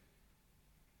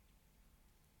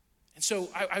 And so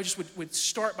I just would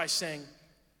start by saying,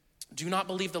 do not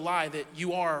believe the lie that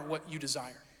you are what you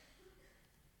desire.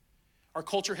 Our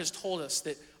culture has told us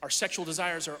that our sexual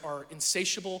desires are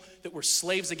insatiable, that we're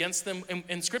slaves against them.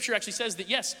 And Scripture actually says that,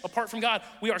 yes, apart from God,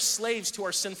 we are slaves to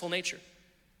our sinful nature.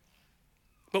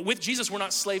 But with Jesus, we're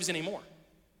not slaves anymore.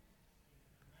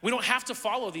 We don't have to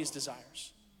follow these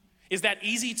desires. Is that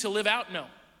easy to live out? No.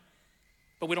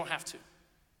 But we don't have to.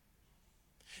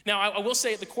 Now, I will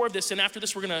say at the core of this, and after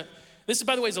this, this,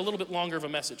 by the way, is a little bit longer of a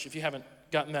message, if you haven't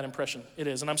gotten that impression. It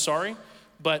is, and I'm sorry,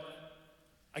 but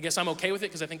I guess I'm okay with it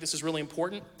because I think this is really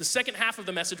important. The second half of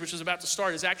the message, which is about to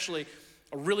start, is actually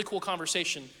a really cool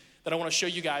conversation that I want to show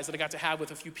you guys that I got to have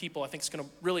with a few people. I think it's going to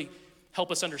really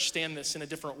help us understand this in a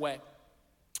different way.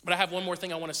 But I have one more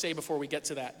thing I want to say before we get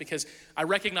to that, because I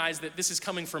recognize that this is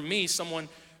coming from me, someone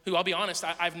who, I'll be honest,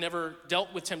 I've never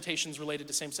dealt with temptations related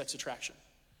to same-sex attraction.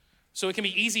 So it can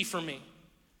be easy for me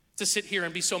to sit here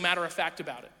and be so matter-of-fact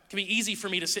about it. It can be easy for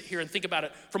me to sit here and think about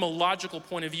it from a logical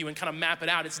point of view and kind of map it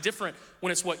out. It's different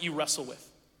when it's what you wrestle with.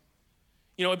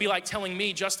 You know, it'd be like telling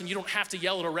me, Justin, you don't have to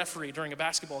yell at a referee during a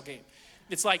basketball game.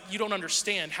 It's like you don't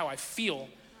understand how I feel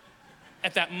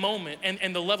at that moment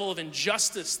and the level of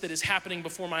injustice that is happening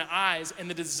before my eyes and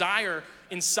the desire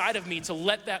inside of me to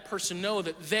let that person know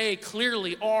that they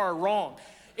clearly are wrong.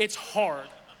 It's hard,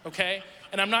 okay?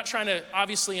 And I'm not trying to,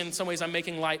 obviously in some ways I'm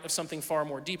making light of something far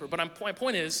more deeper, but my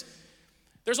point is,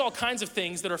 there's all kinds of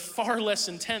things that are far less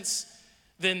intense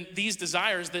than these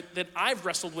desires that I've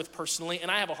wrestled with personally and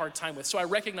I have a hard time with. So I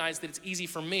recognize that it's easy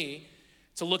for me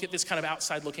to look at this kind of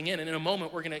outside looking in, and in a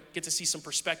moment we're gonna get to see some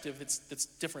perspective that's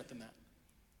different than that.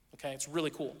 Okay, it's really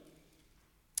cool.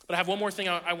 But I have one more thing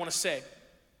I want to say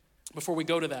before we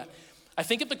go to that. I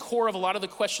think at the core of a lot of the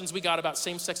questions we got about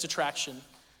same-sex attraction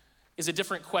is a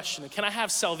different question. Can I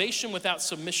have salvation without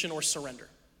submission or surrender?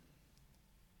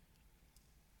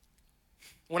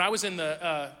 When I was in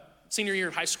the senior year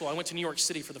of high school, I went to New York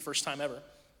City for the first time ever.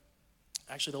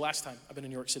 Actually, the last time I've been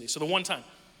in New York City, so the one time.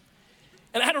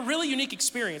 And I had a really unique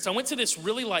experience. I went to this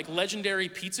really like legendary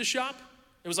pizza shop.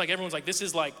 It was like, everyone's like, this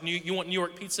is like, you want New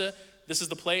York pizza? This is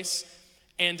the place.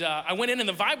 And I went in and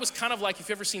the vibe was kind of like, if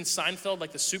you've ever seen Seinfeld,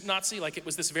 like the soup Nazi, like it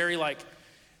was this very like,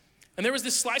 and there was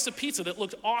this slice of pizza that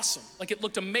looked awesome. Like it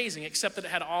looked amazing, except that it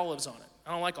had olives on it.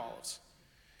 I don't like olives.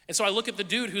 And so I look at the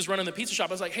dude who's running the pizza shop.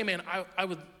 I was like, hey man,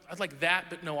 I'd like that,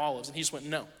 but no olives. And he just went,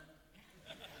 no.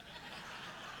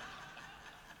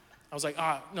 I was like,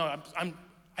 no,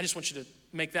 I just want you to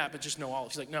make that, but just no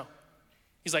olives. He's like, no.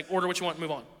 He's like, order what you want and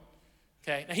move on.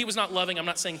 Okay, now he was not loving. I'm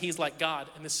not saying he's like God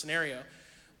in this scenario,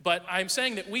 but I'm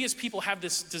saying that we as people have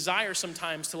this desire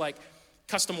sometimes to like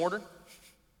custom order.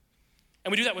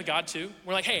 And we do that with God too.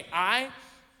 We're like, hey, I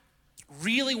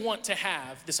really want to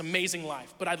have this amazing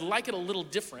life, but I'd like it a little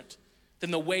different than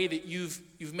the way that you've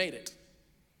made it.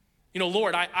 You know,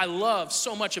 Lord, I love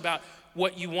so much about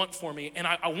what you want for me, and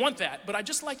I want that, but I'd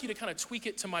just like you to kind of tweak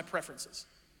it to my preferences.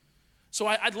 So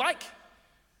I'd like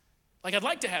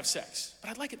to have sex,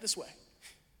 but I'd like it this way.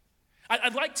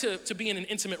 I'd like to be in an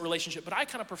intimate relationship, but I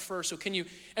kind of prefer, so can you,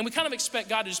 and we kind of expect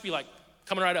God to just be like,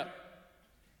 coming right up.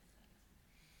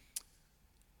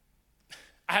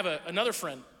 I have another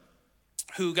friend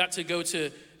who got to go to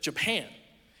Japan,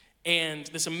 and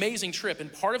this amazing trip,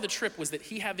 and part of the trip was that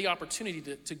he had the opportunity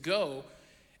to go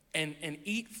and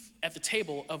eat at the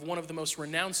table of one of the most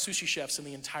renowned sushi chefs in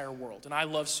the entire world, and I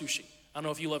love sushi. I don't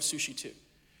know if you love sushi too,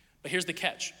 but here's the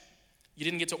catch. You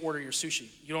didn't get to order your sushi.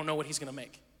 You don't know what he's gonna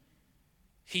make.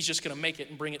 He's just gonna make it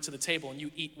and bring it to the table and you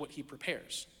eat what he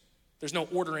prepares. There's no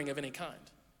ordering of any kind.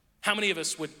 How many of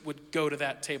us would go to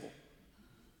that table?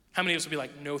 How many of us would be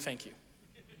like, no, thank you?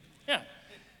 Yeah,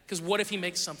 because what if he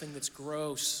makes something that's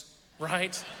gross,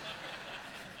 right?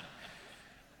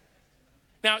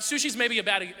 Now, sushi's maybe a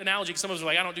bad analogy because some of us are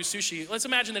like, I don't do sushi. Let's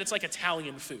imagine that it's like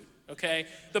Italian food, okay?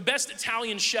 The best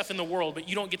Italian chef in the world, but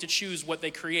you don't get to choose what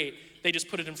they create. They just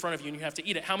put it in front of you and you have to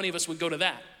eat it. How many of us would go to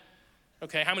that?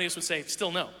 Okay, how many of us would say,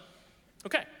 still no?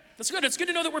 Okay, that's good. It's good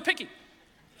to know that we're picky.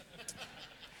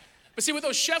 But see, what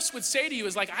those chefs would say to you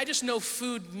is like, I just know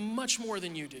food much more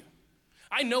than you do.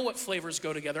 I know what flavors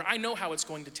go together. I know how it's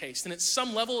going to taste. And at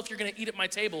some level, if you're gonna eat at my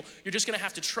table, you're just gonna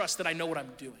have to trust that I know what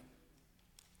I'm doing.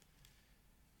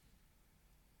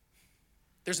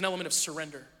 There's an element of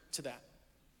surrender to that.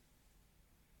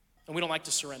 And we don't like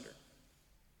to surrender.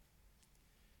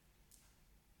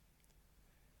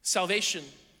 Salvation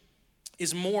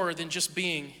is more than just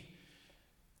being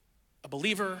a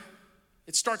believer.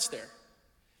 It starts there.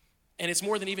 And it's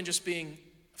more than even just being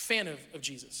a fan of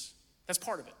Jesus. That's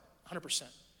part of it, 100%.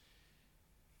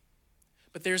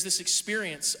 But there's this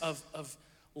experience of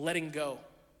letting go.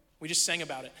 We just sang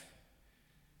about it.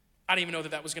 I didn't even know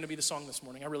that was gonna be the song this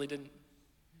morning. I really didn't.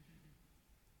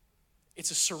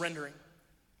 It's a surrendering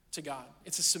to God.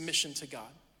 It's a submission to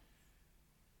God.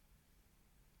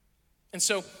 And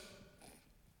so,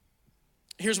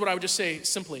 here's what I would just say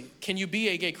simply. Can you be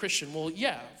a gay Christian? Well,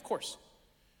 yeah, of course.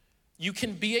 You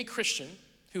can be a Christian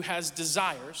who has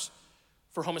desires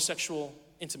for homosexual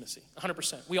intimacy,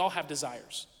 100%. We all have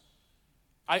desires.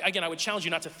 I would challenge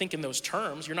you not to think in those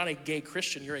terms. You're not a gay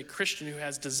Christian. You're a Christian who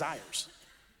has desires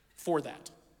for that.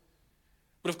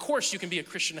 But of course you can be a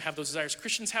Christian and have those desires.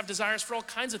 Christians have desires for all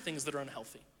kinds of things that are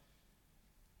unhealthy,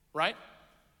 right?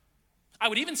 I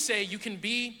would even say you can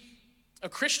be a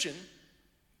Christian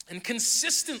and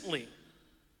consistently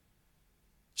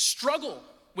struggle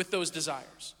with those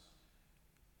desires.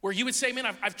 Where you would say, man,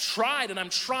 I've tried and I'm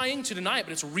trying to deny it,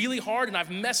 but it's really hard and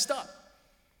I've messed up.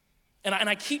 And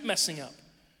I keep messing up.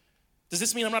 Does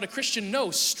this mean I'm not a Christian? No,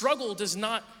 struggle does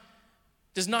not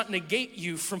negate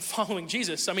you from following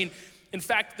Jesus. I mean, in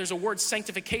fact, there's a word,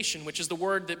 sanctification, which is the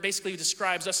word that basically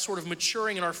describes us sort of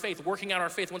maturing in our faith, working out our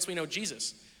faith once we know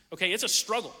Jesus. Okay, it's a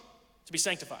struggle to be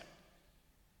sanctified.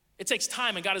 It takes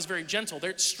time, and God is very gentle.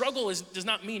 Struggle does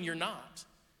not mean you're not.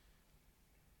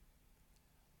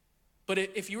 But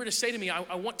if you were to say to me,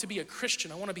 I want to be a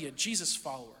Christian, I want to be a Jesus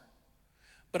follower,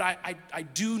 but I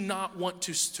do not want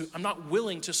to, I'm not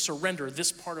willing to surrender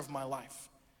this part of my life.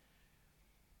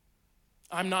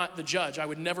 I'm not the judge. I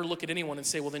would never look at anyone and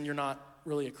say, well, then you're not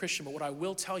really a Christian. But what I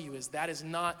will tell you is that is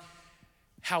not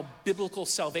how biblical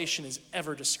salvation is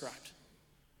ever described.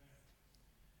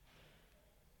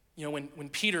 You know, when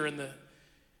Peter and the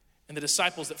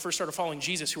disciples that first started following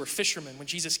Jesus, who were fishermen, when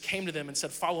Jesus came to them and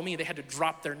said, follow me, they had to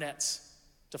drop their nets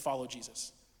to follow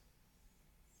Jesus.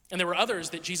 And there were others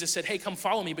that Jesus said, hey, come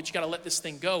follow me, but you got to let this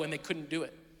thing go, and they couldn't do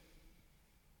it.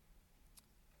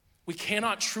 We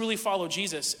cannot truly follow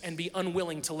Jesus and be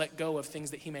unwilling to let go of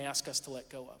things that he may ask us to let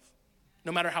go of,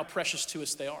 no matter how precious to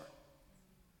us they are.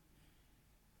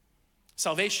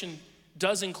 Salvation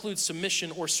does include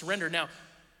submission or surrender. Now,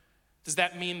 does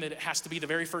that mean that it has to be the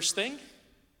very first thing?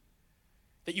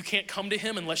 That you can't come to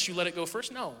him unless you let it go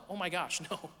first? No. Oh my gosh,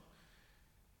 no.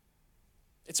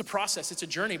 It's a process, it's a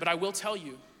journey, but I will tell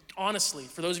you, honestly,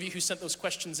 for those of you who sent those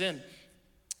questions in,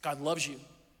 God loves you.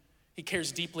 He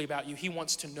cares deeply about you. He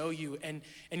wants to know you, and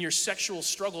your sexual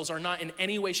struggles are not in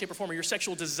any way, shape, or form, or your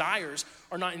sexual desires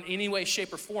are not in any way,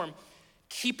 shape, or form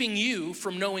keeping you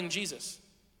from knowing Jesus.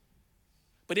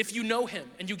 But if you know him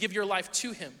and you give your life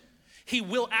to him, he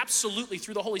will absolutely,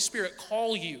 through the Holy Spirit,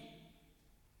 call you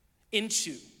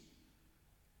into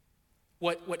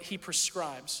what he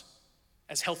prescribes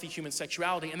as healthy human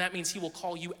sexuality, and that means he will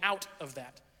call you out of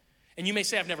that. And you may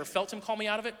say, I've never felt him call me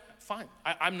out of it. Fine.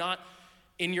 I'm not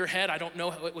in your head. I don't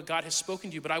know what God has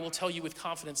spoken to you, but I will tell you with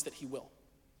confidence that he will,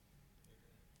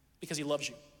 because he loves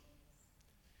you.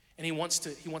 And he wants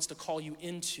to call you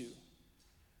into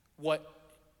what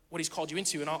he's called you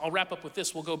into. And I'll wrap up with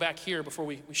this. We'll go back here before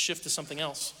we shift to something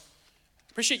else.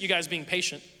 Appreciate you guys being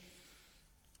patient.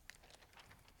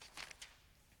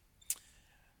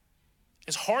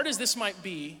 As hard as this might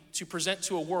be to present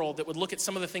to a world that would look at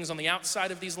some of the things on the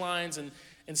outside of these lines and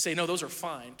say, no, those are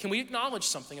fine, can we acknowledge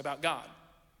something about God?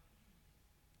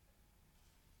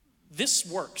 This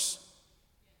works.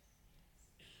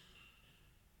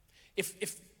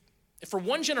 If for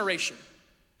one generation,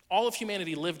 all of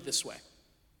humanity lived this way,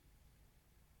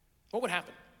 what would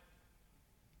happen?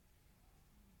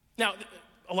 Now,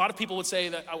 a lot of people would say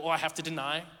that, well, I have to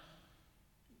deny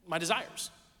my desires.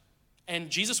 And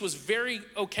Jesus was very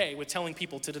okay with telling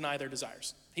people to deny their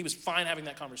desires. He was fine having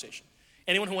that conversation.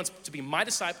 Anyone who wants to be my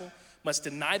disciple must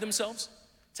deny themselves,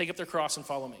 take up their cross, and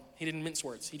follow me. He didn't mince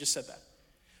words. He just said that.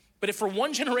 But if for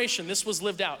one generation this was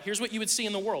lived out, here's what you would see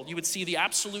in the world. You would see the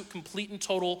absolute, complete, and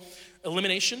total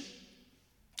elimination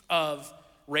of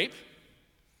rape.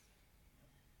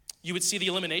 You would see the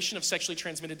elimination of sexually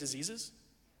transmitted diseases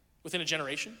within a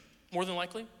generation, more than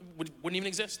likely. Wouldn't even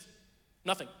exist.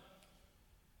 Nothing.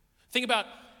 Think about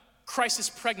crisis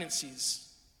pregnancies.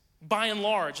 By and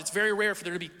large, it's very rare for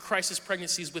there to be crisis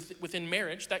pregnancies within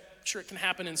marriage. That, sure, it can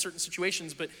happen in certain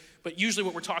situations, but usually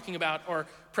what we're talking about are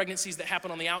pregnancies that happen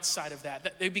on the outside of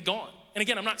that they'd be gone. And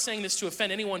again, I'm not saying this to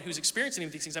offend anyone who's experienced any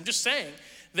of these things. I'm just saying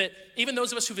that even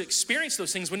those of us who've experienced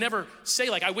those things would never say,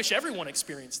 like, I wish everyone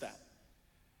experienced that.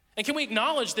 And can we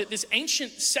acknowledge that this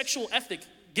ancient sexual ethic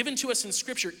given to us in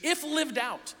Scripture, if lived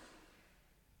out,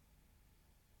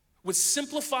 would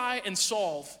simplify and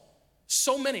solve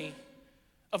so many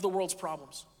of the world's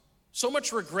problems. So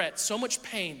much regret, so much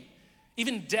pain,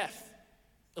 even death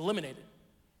eliminated.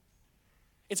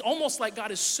 It's almost like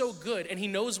God is so good and he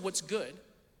knows what's good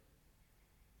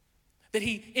that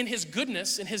he, in his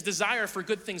goodness and his desire for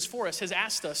good things for us, has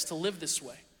asked us to live this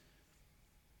way.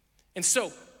 And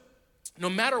so, no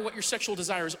matter what your sexual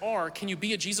desires are, can you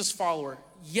be a Jesus follower?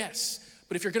 Yes.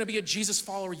 But if you're gonna be a Jesus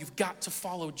follower, you've got to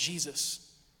follow Jesus.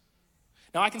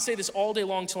 Now, I can say this all day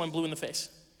long till I'm blue in the face.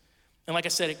 And like I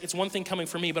said, it's one thing coming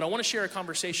from me, but I want to share a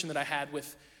conversation that I had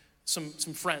with some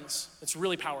friends that's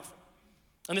really powerful.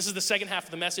 And this is the second half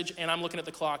of the message, and I'm looking at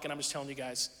the clock, and I'm just telling you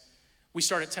guys, we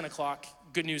start at 10 o'clock.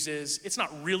 Good news is, it's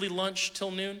not really lunch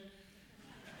till noon.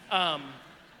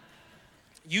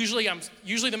 Usually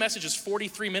the message is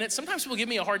 43 minutes. Sometimes people give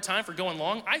me a hard time for going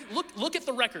long. Look at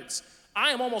the records.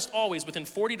 I am almost always within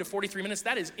 40 to 43 minutes.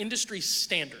 That is industry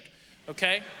standard,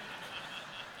 okay?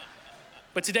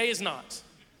 But today is not.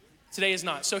 Today is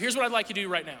not. So here's what I'd like you to do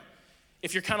right now.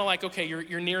 If you're kind of like, okay,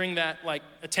 you're nearing that like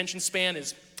attention span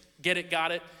is get it,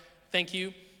 got it, thank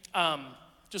you.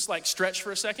 Just like stretch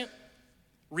for a second,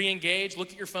 re-engage,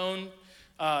 look at your phone,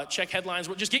 check headlines,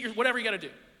 just get whatever you gotta do,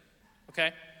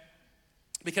 okay?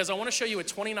 Because I wanna show you a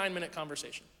 29-minute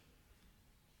conversation.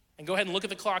 And go ahead and look at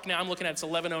the clock now. I'm looking at it's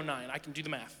 11:09. I can do the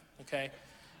math, okay?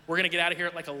 We're gonna get out of here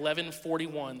at like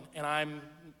 11:41, and I'm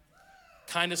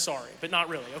kind of sorry, but not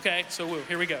really, okay? So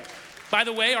here we go. By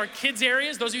the way, our kids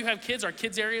areas, those of you who have kids, our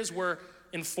kids areas were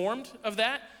informed of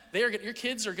that. Your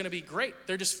kids are gonna be great.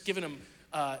 They're just giving them,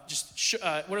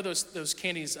 what are those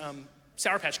candies?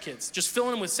 Sour Patch Kids. Just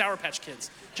filling them with Sour Patch Kids.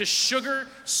 Just sugar,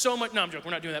 so much. No, I'm joking,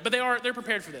 we're not doing that. But they're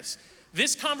prepared for this.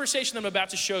 This conversation I'm about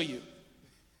to show you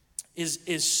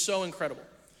is so incredible.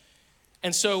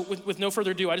 And so with no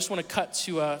further ado, I just want to cut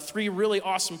to three really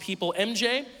awesome people,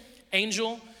 MJ,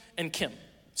 Angel, and Kim.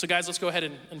 So guys, let's go ahead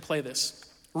and play this.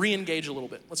 Re-engage a little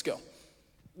bit. Let's go.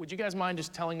 Would you guys mind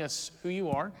just telling us who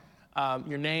you are,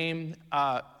 your name,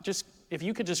 just if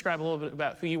you could describe a little bit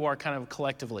about who you are kind of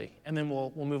collectively, and then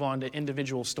we'll move on to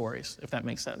individual stories, if that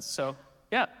makes sense. So,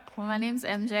 yeah. Well, my name's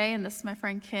MJ, and this is my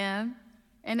friend Kim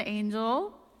and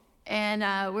Angel. And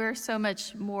we're so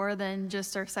much more than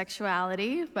just our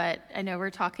sexuality, but I know we're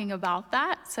talking about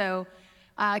that. So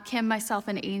Kim, myself,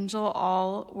 and Angel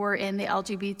all were in the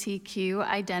LGBTQ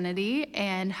identity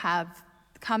and have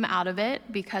come out of it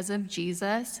because of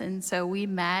Jesus. And so we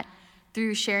met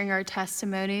through sharing our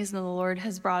testimonies, and the Lord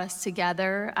has brought us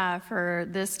together for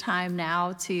this time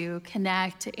now to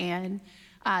connect and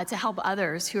to help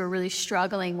others who are really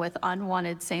struggling with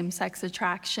unwanted same-sex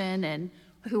attraction and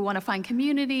who want to find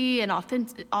community and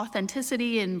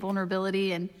authenticity and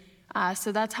vulnerability. And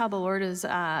so that's how the Lord has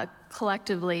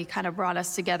collectively kind of brought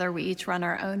us together. We each run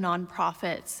our own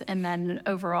nonprofits, and then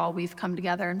overall we've come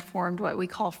together and formed what we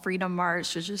call Freedom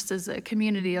March, which just is a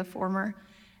community of former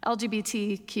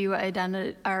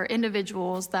LGBTQ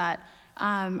individuals that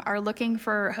are looking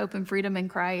for hope and freedom in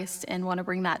Christ and want to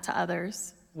bring that to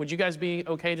others. Would you guys be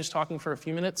okay just talking for a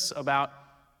few minutes about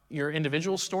your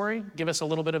individual story? Give us a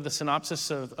little bit of the synopsis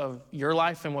of your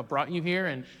life and what brought you here.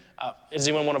 And does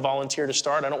anyone want to volunteer to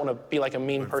start? I don't want to be like a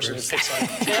mean person who picks on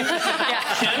Kim.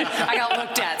 Yeah, I got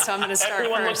looked at, so I'm going to start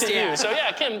Everyone first. looked at you. So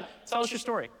yeah, Kim, tell us your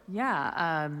story.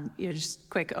 Yeah, just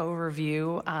quick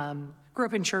overview. Grew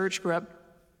up in church, grew up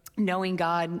knowing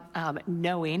God,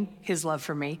 knowing his love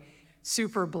for me.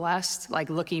 Super blessed. Like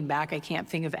looking back, I can't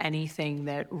think of anything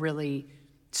that really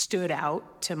stood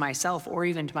out to myself or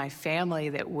even to my family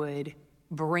that would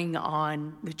bring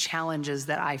on the challenges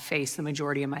that I faced the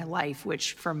majority of my life,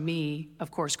 which for me,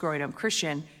 of course, growing up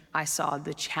Christian, I saw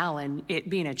the challenge, it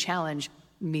being a challenge,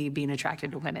 me being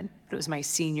attracted to women. It was my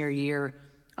senior year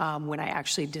when I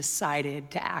actually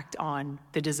decided to act on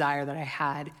the desire that I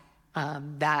had.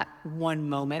 That one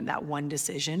moment, that one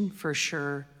decision for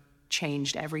sure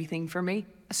changed everything for me.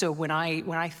 So when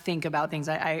I think about things,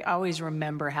 I always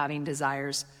remember having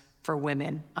desires for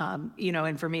women,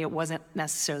 and for me, it wasn't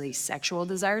necessarily sexual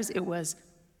desires. It was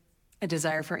a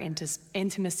desire for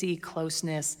intimacy,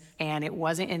 closeness, and it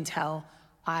wasn't until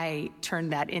I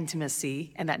turned that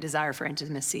intimacy and that desire for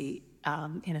intimacy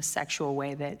in a sexual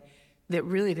way that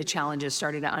really the challenges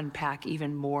started to unpack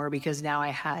even more, because now I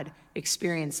had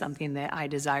experienced something that I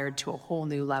desired to a whole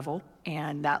new level,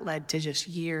 and that led to just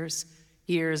years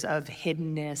of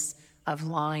hiddenness, of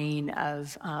lying,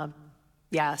 of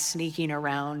sneaking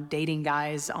around, dating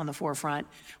guys on the forefront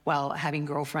while having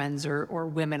girlfriends or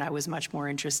women I was much more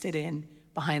interested in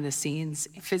behind the scenes.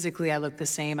 Physically, I looked the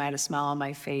same. I had a smile on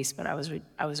my face, but I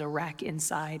was a wreck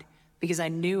inside, because I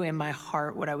knew in my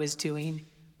heart what I was doing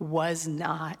was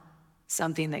not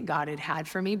something that God had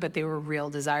for me, but they were real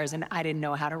desires, and I didn't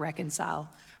know how to reconcile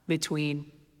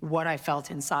between what I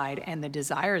felt inside and the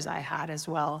desires I had as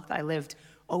well. I lived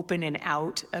open and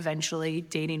out, eventually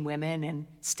dating women, and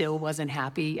still wasn't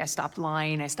happy. I stopped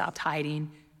lying, I stopped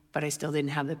hiding, but I still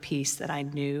didn't have the peace that I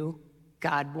knew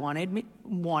God wanted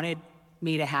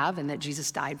me to have and that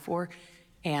Jesus died for.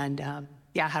 And I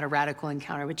had a radical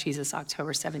encounter with Jesus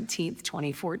October 17th,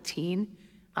 2014.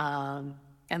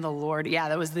 And the Lord,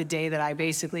 that was the day that I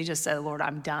basically just said, Lord,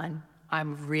 I'm done.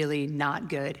 I'm really not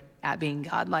good at being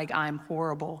God. Like, I'm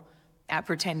horrible at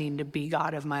pretending to be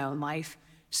God of my own life.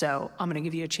 So I'm going to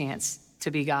give you a chance to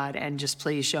be God, and just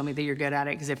please show me that you're good at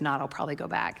it, because if not, I'll probably go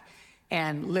back.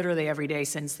 And literally every day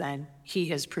since then, he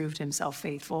has proved himself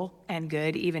faithful and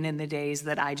good, even in the days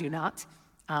that I do not.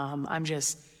 I'm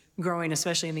just growing,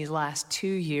 especially in these last 2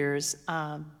 years,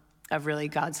 of really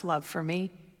God's love for me.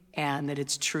 and that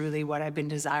it's truly what I've been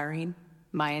desiring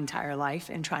my entire life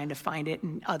and trying to find it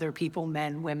in other people,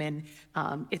 men, women.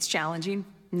 It's challenging,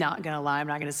 not gonna lie. I'm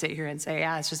not gonna sit here and say,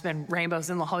 yeah, it's just been rainbows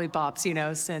and lollipops,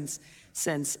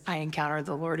 since I encountered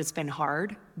the Lord. It's been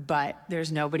hard, but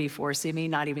there's nobody forcing me,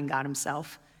 not even God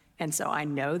himself. And so I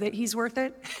know that he's worth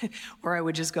it, or I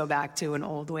would just go back to an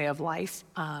old way of life.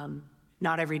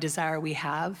 Not every desire we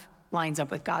have lines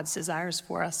up with God's desires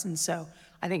for us. And so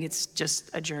I think it's just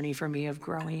a journey for me of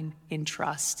growing in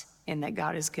trust in that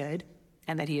God is good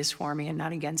and that he is for me and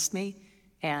not against me.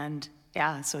 And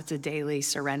yeah, so it's a daily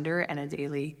surrender and a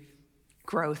daily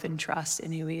growth and trust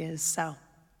in who he is. So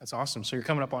That's awesome. So you're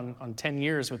coming up on 10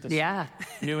 years with this yeah,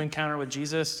 new encounter with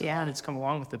Jesus. Yeah. And it's come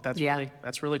along with it. Yeah.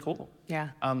 That's really cool. yeah.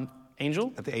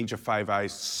 Angel? At the age of 5, I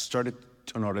started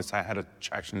to notice I had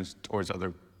attractions towards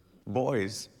other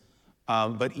boys.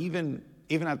 But even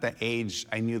at that age,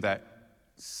 I knew that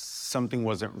something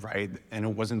wasn't right and it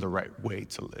wasn't the right way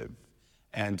to live.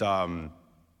 And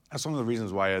that's one of the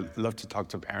reasons why I love to talk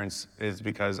to parents, is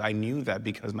because I knew that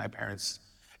because my parents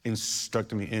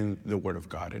instructed me in the Word of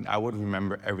God, and I would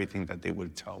remember everything that they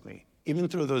would tell me. Even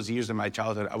through those years in my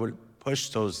childhood, I would push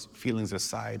those feelings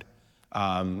aside.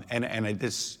 And I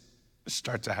did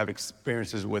start to have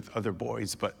experiences with other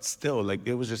boys, but still, like,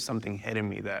 it was just something hitting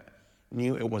me that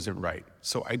knew it wasn't right.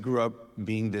 So I grew up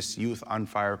being this youth on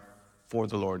fire for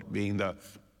the Lord, being the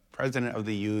president of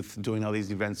the youth, doing all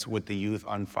these events with the youth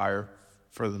on fire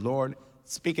for the Lord,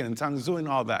 speaking in tongues, doing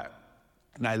all that.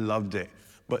 And I loved it.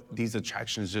 But these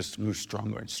attractions just grew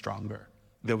stronger and stronger.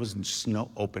 There was just no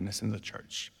openness in the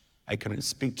church. I couldn't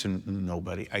speak to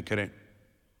nobody. I couldn't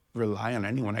rely on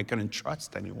anyone. I couldn't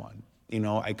trust anyone.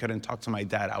 I couldn't talk to my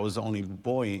dad. I was the only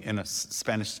boy in a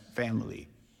Spanish family.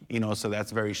 So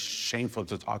that's very shameful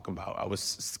to talk about. I was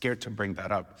scared to bring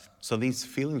that up. So these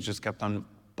feelings just kept on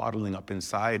bottling up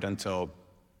inside until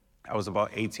I was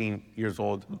about 18 years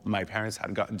old. My parents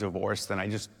had gotten divorced, and I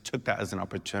just took that as an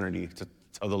opportunity to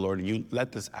tell the Lord, you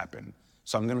let this happen.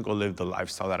 So I'm gonna go live the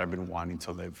lifestyle that I've been wanting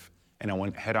to live. And I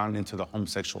went head on into the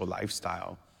homosexual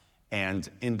lifestyle. And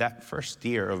in that first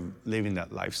year of living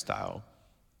that lifestyle,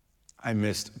 I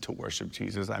missed to worship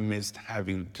Jesus. I missed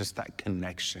having just that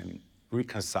connection,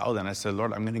 reconciled. And I said,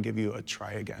 Lord, I'm gonna give you a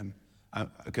try again.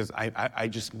 Because I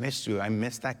just missed you. I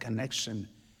missed that connection.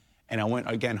 And I went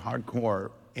again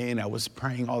hardcore in. I was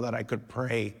praying all that I could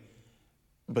pray.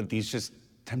 But these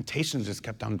temptations just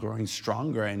kept on growing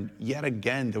stronger. And yet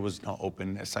again, there was no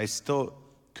openness. I still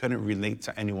couldn't relate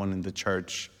to anyone in the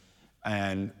church.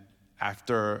 And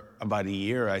after about a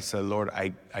year, I said, Lord,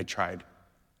 I tried.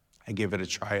 I gave it a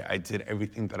try. I did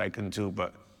everything that I could do,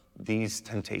 but these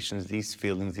temptations, these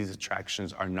feelings, these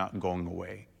attractions are not going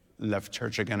away. Left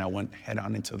church again, I went head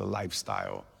on into the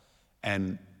lifestyle.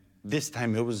 And this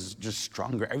time it was just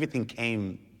stronger. Everything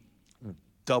came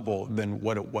double than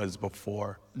what it was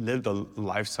before. Lived a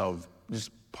lifestyle of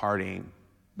just partying.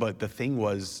 But the thing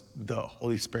was, the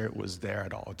Holy Spirit was there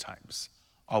at all times,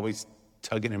 always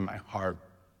tugging in my heart.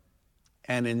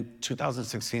 And in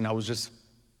 2016, I was just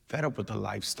fed up with the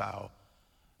lifestyle.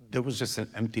 There was just an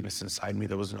emptiness inside me.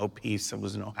 There was no peace. There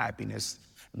was no happiness,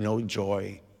 no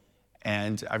joy.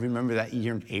 And I remember that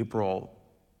year in April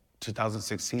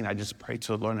 2016, I just prayed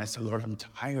to the Lord and I said, Lord, I'm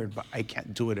tired, but I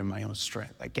can't do it in my own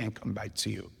strength. I can't come back to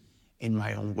you in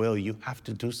my own will. You have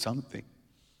to do something.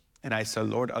 And I said,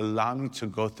 Lord, allow me to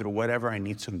go through whatever I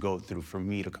need to go through for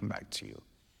me to come back to you.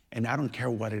 And I don't care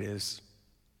what it is.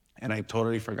 And I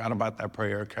totally forgot about that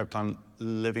prayer, kept on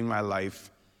living my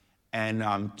life. And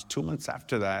 2 months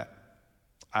after that,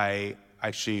 I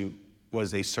actually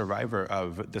was a survivor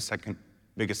of the second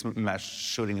biggest mass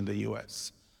shooting in the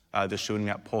US, the shooting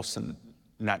at Polson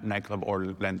nightclub,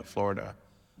 Orlando, Florida,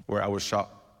 where I was shot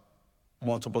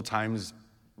multiple times,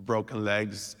 broken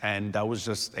legs, and that was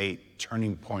just a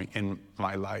turning point in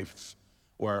my life,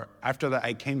 where after that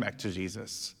I came back to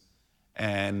Jesus.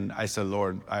 And I said,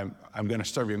 Lord, I'm gonna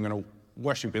serve you, I'm gonna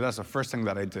worship you. That's the first thing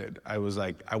that I did. I was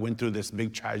like, I went through this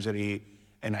big tragedy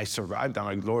and I survived. I'm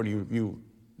like, Lord, you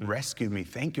rescued me.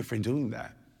 Thank you for doing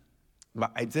that.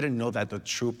 But I didn't know that the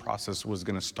true process was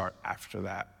gonna start after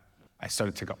that. I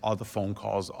started to get all the phone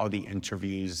calls, all the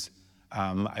interviews.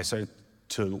 I started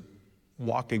to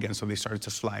walk again, so they started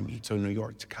to fly me to New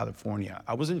York, to California.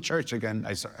 I was in church again.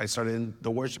 I started in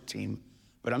the worship team,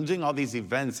 but I'm doing all these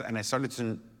events and I started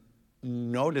to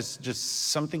notice just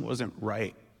something wasn't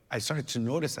right. I started to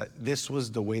notice that this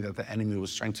was the way that the enemy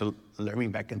was trying to lure me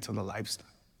back into the lifestyle.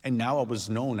 And now I was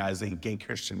known as a gay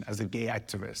Christian, as a gay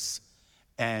activist.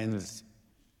 And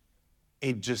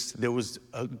there was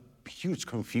a huge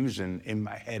confusion in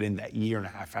my head in that year and a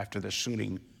half after the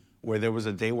shooting, where there was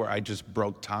a day where I just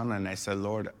broke down and I said,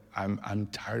 Lord, I'm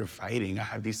tired of fighting. I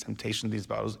have these temptations, these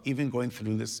battles, even going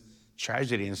through this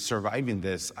tragedy and surviving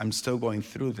this. I'm still going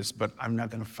through this, but I'm not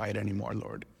going to fight anymore,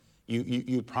 Lord.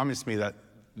 You promised me that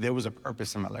there was a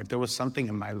purpose in my life. There was something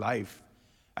in my life.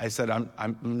 I said,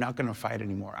 I'm not going to fight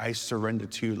anymore. I surrender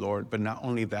to you, Lord. But not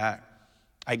only that,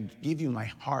 I give you my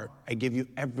heart. I give you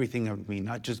everything of me,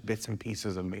 not just bits and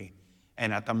pieces of me.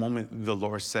 And at that moment, the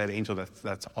Lord said, Angel,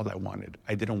 that's all I wanted.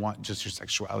 I didn't want just your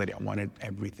sexuality. I wanted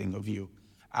everything of you.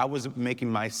 I was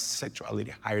making my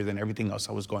sexuality higher than everything else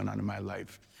that was going on in my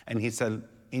life. And he said,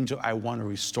 Angel, I want to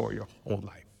restore your whole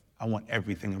life. I want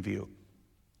everything of you.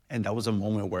 And that was a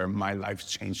moment where my life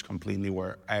changed completely,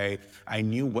 where I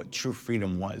knew what true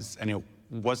freedom was. And it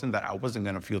wasn't that I wasn't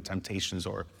going to feel temptations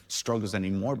or struggles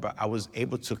anymore, but I was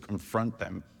able to confront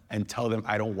them and tell them,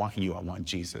 I don't want you, I want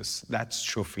Jesus. That's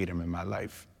true freedom in my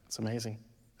life. It's amazing.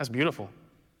 That's beautiful.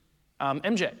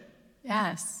 MJ.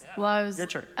 Yes. Well, your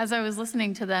turn. as I was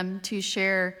listening to them to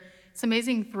share some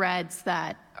amazing threads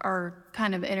that are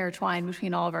kind of intertwined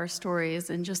between all of our stories,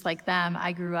 and just like them,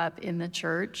 I grew up in the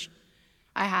church.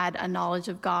 I had a knowledge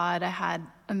of God. I had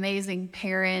amazing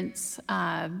parents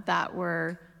that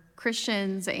were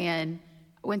Christians and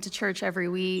went to church every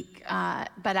week,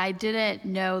 but I didn't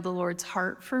know the Lord's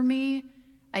heart for me.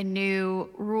 I knew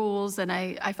rules, and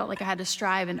I felt like I had to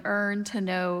strive and earn to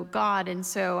know God. And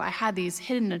so I had these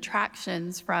hidden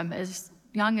attractions from as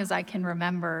young as I can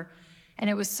remember. And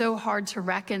it was so hard to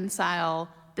reconcile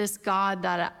this God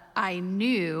that I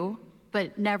knew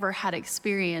but never had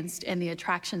experienced, and the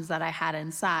attractions that I had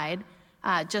inside.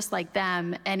 Just like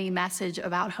them, any message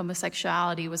about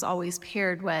homosexuality was always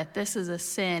paired with, this is a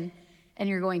sin and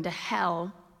you're going to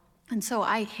hell. And so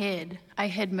I hid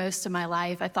most of my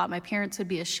life. I thought my parents would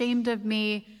be ashamed of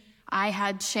me. I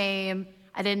had shame.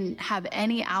 I didn't have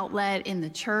any outlet in the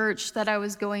church that I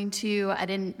was going to.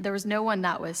 There was no one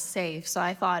that was safe. So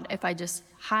I thought if I just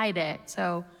hide it.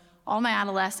 So all my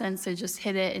adolescence, I just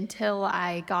hid it until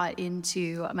I got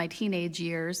into my teenage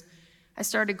years. I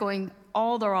started going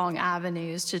all the wrong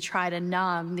avenues to try to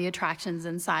numb the attractions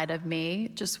inside of me,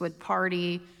 just would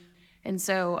party. And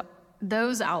so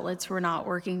those outlets were not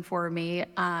working for me.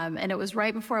 And it was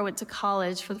right before I went to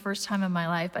college, for the first time in my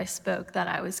life, I spoke that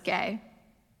I was gay.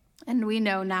 And we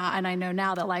know now, and I know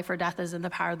now, that life or death is in the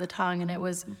power of the tongue. And it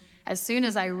was as soon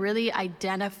as I really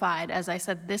identified, as I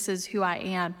said, this is who I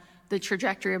am, the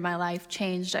trajectory of my life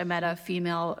changed. I met a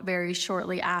female very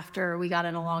shortly after we got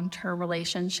in a long-term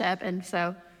relationship. And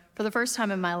so for the first time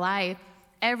in my life,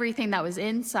 everything that was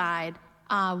inside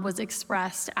was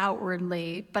expressed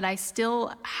outwardly, but I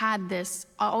still had this,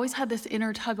 I always had this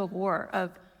inner tug of war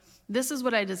of, this is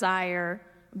what I desire,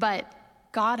 but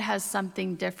God has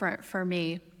something different for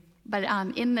me. But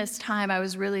in this time, I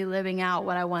was really living out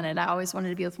what I wanted. I always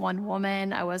wanted to be with one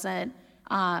woman. I wasn't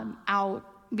out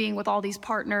being with all these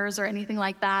partners or anything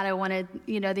like that. I wanted,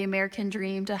 the American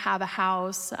dream, to have a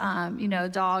house,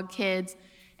 dog, kids,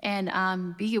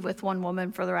 and be with one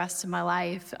woman for the rest of my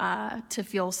life, to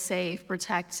feel safe,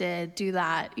 protected, do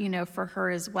that, for her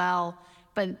as well.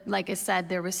 But like I said,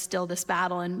 there was still this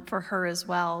battle and for her as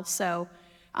well. So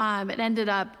it ended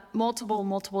up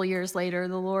multiple years later,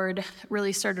 the Lord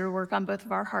really started to work on both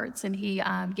of our hearts, and he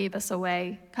gave us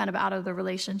away kind of out of the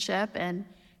relationship. And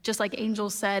just like Angel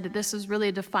said, this was really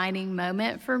a defining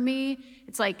moment for me.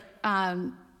 It's like,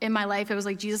 in my life, it was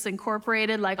like Jesus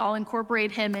Incorporated, like I'll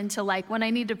incorporate him into like when I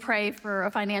need to pray for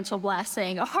a financial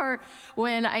blessing, or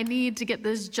when I need to get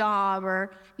this job,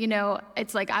 or,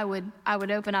 it's like I would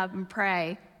open up and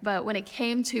pray. But when it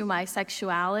came to my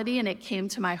sexuality and it came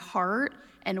to my heart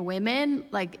and women,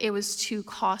 like it was too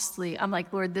costly. I'm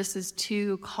like, Lord, this is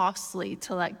too costly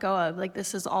to let go of. Like,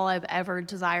 this is all I've ever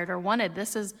desired or wanted.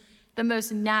 This is the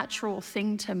most natural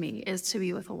thing to me, is to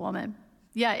be with a woman.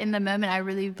 Yeah, in the moment, I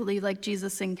really believe like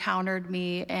Jesus encountered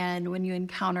me, and when you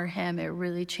encounter him, it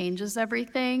really changes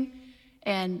everything.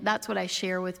 And that's what I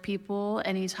share with people.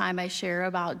 Anytime I share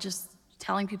about just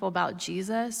telling people about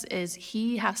Jesus, is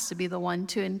he has to be the one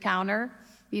to encounter.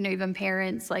 Even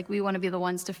parents, like we want to be the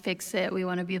ones to fix it. We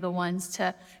want to be the ones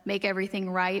to make everything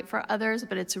right for others,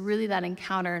 but it's really that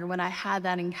encounter. And when I had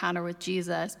that encounter with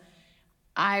Jesus,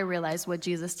 I realized what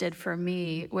Jesus did for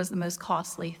me was the most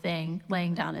costly thing,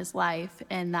 laying down his life,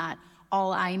 and that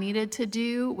all I needed to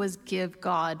do was give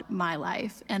God my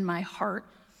life and my heart.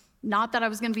 Not that I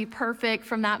was going to be perfect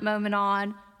from that moment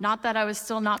on, not that I was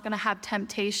still not going to have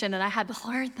temptation, and I had to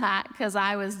learn that because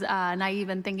I was naive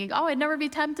and thinking, I'd never be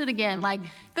tempted again. Like,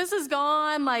 this is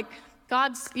gone, like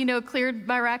God's, cleared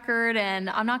my record, and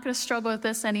I'm not going to struggle with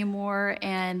this anymore,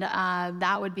 and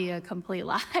that would be a complete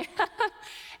lie.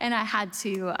 And I had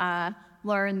to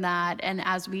learn that. And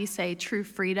as we say, true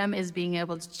freedom is being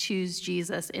able to choose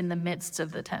Jesus in the midst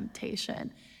of the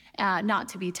temptation, not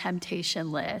to be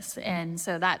temptationless. And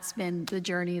so that's been the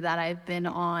journey that I've been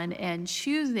on, and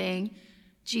choosing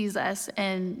Jesus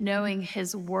and knowing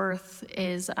his worth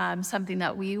is something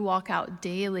that we walk out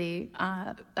daily,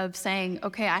 of saying,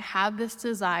 okay, I have this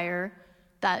desire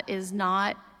that is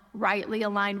not rightly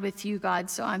aligned with you, God,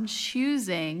 so I'm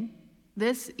choosing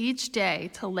this each day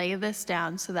to lay this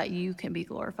down so that you can be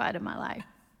glorified in my life.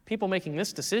 People making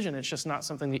this decision, it's just not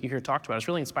something that you hear talked about. It's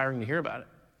really inspiring to hear about it.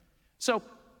 So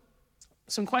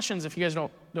some questions, if you guys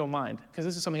don't mind, because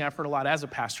this is something I've heard a lot as a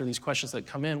pastor, these questions that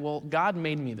come in. Well, God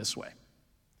made me this way.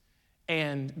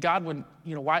 And God would,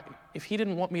 why, if he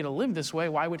didn't want me to live this way,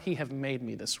 why would he have made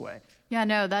me this way? Yeah,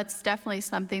 no, that's definitely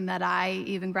something that I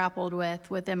even grappled with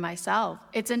within myself.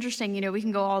 It's interesting, we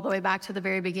can go all the way back to the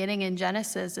very beginning in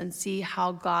Genesis and see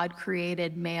how God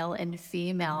created male and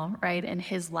female, right, in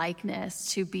his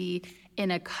likeness to be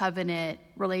in a covenant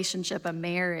relationship, a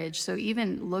marriage. So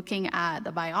even looking at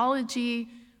the biology,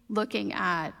 looking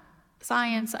at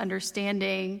science,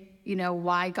 understanding,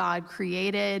 why God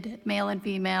created male and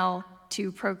female to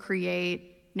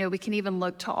procreate, we can even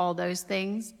look to all those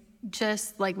things.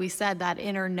 Just like we said, that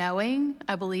inner knowing,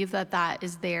 I believe that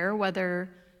is there, whether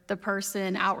the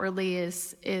person outwardly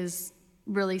is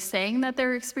really saying that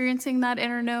they're experiencing that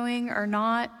inner knowing or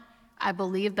not. I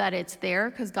believe that it's there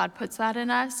because God puts that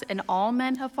in us, and all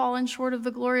men have fallen short of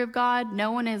the glory of God.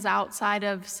 No one is outside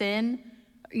of sin,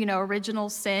 original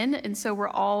sin. And so we're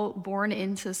all born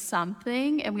into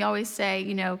something. And we always say,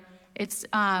 it's,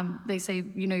 they say,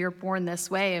 you're born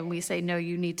this way. And we say, no,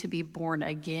 you need to be born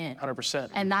again.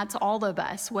 100%. And that's all of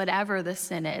us, whatever the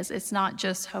sin is. It's not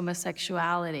just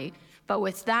homosexuality. But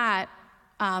with that,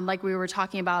 like we were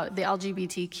talking about the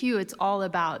LGBTQ, it's all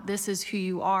about this is who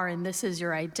you are and this is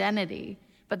your identity.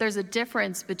 But there's a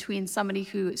difference between somebody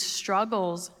who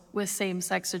struggles with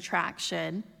same-sex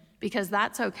attraction, because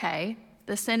that's okay.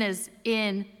 The sin is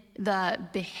in the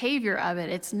behavior of it.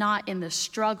 It's not in the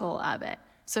struggle of it.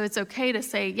 So it's okay to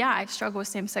say, yeah, I struggle with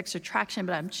same-sex attraction,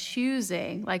 but I'm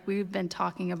choosing, like we've been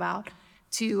talking about,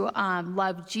 to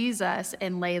love Jesus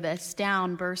and lay this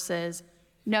down versus,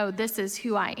 no, this is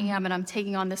who I am and I'm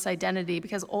taking on this identity,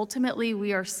 because ultimately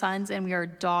we are sons and we are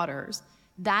daughters.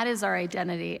 That is our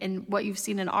identity. And what you've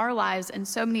seen in our lives and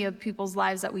so many of people's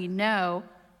lives that we know,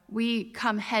 we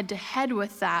come head to head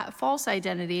with that false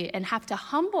identity and have to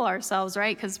humble ourselves,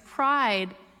 right? Because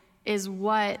pride is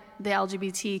what the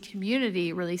LGBT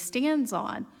community really stands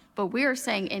on. But we are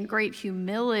saying in great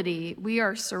humility, we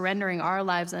are surrendering our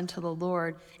lives unto the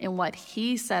Lord in what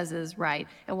he says is right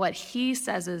and what he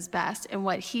says is best and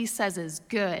what he says is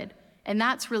good. And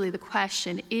that's really the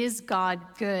question. Is God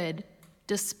good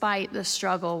despite the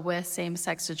struggle with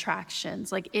same-sex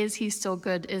attractions? Like, is he still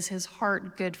good? Is his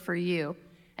heart good for you?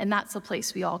 And that's the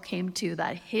place we all came to,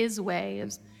 that his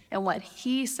ways and what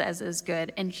he says is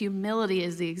good. And humility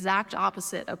is the exact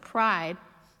opposite of pride,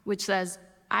 which says,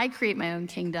 I create my own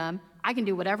kingdom. I can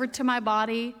do whatever to my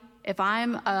body. If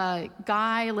I'm a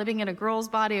guy living in a girl's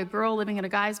body, a girl living in a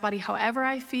guy's body, however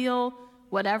I feel,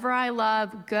 whatever I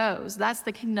love goes. That's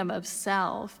the kingdom of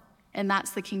self, and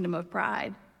that's the kingdom of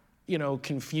pride.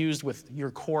 Confused with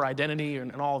your core identity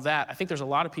and all of that. I think there's a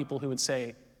lot of people who would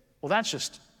say, well,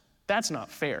 that's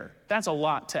not fair. That's a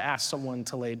lot to ask someone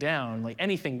to lay down, like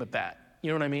anything but that. You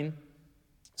know what I mean?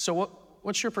 So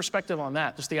what's your perspective on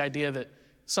that? Just the idea that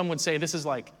some would say this is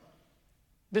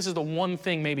the one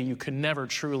thing maybe you could never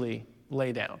truly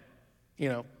lay down,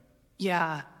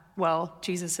 Yeah, well,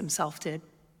 Jesus himself did.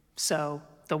 So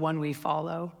the one we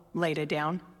follow laid it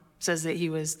down, says that he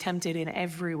was tempted in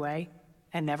every way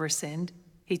and never sinned.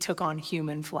 He took on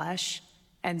human flesh.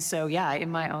 And so, yeah, in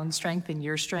my own strength and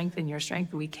your strength,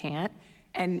 we can't.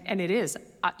 And it is,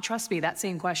 trust me, that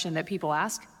same question that people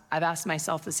ask, I've asked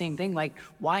myself the same thing, like,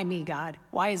 why me, God?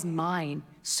 Why is mine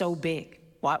so big?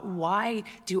 Why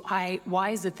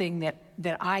is the thing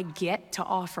that I get to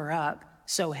offer up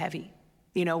so heavy?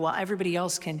 While everybody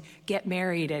else can get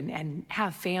married and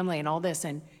have family and all this,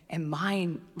 and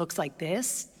mine looks like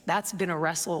this. That's been a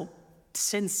wrestle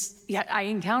since I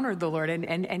encountered the Lord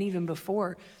and even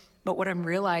before. But what I'm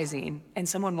realizing, and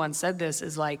someone once said this,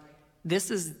 is like,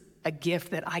 this is a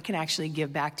gift that I can actually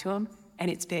give back to him, and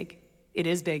it's big. It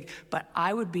is big, but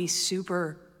I would be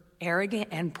super arrogant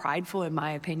and prideful, in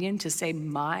my opinion, to say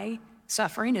my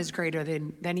suffering is greater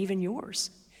than even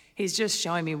yours. He's just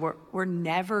showing me we're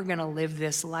never gonna live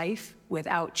this life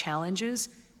without challenges.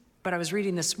 But I was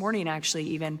reading this morning, actually,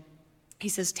 even, he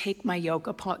says, take my yoke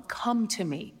upon, come to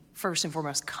me, first and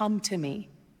foremost, come to me,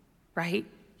 right?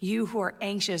 You who are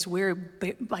anxious, we're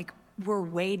like we're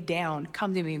weighed down.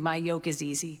 Come to me, my yoke is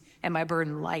easy and my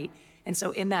burden light. And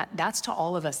so in that's to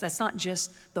all of us. That's not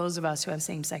just those of us who have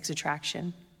same-sex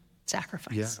attraction.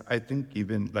 Sacrifice. Yeah, I think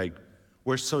even like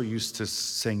we're so used to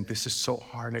saying this is so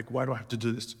hard. Like, why do I have to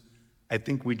do this? I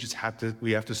think we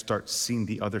have to start seeing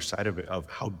the other side of it, of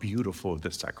how beautiful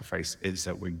the sacrifice is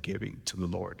that we're giving to the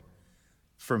Lord.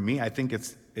 For me, I think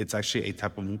it's actually a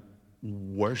type of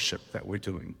worship that we're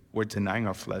doing. We're denying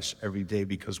our flesh every day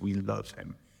because we love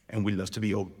him and we love to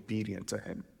be obedient to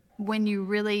him. When you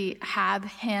really have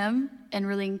him and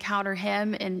really encounter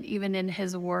him, and even in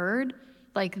his word,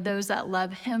 like those that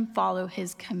love him follow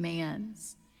his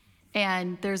commands.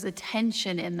 And there's a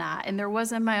tension in that. And there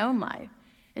was in my own life.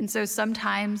 And so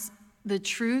sometimes the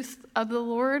truth of the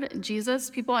Lord, Jesus,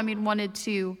 people, wanted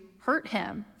to hurt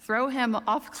him, throw him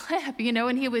off a cliff,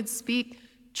 and he would speak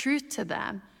truth to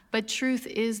them. But truth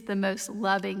is the most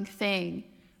loving thing.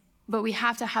 But we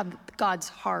have to have God's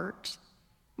heart.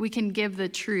 We can give the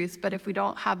truth, but if we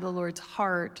don't have the Lord's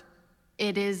heart,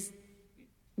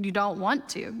 you don't want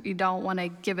to. You don't want to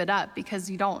give it up because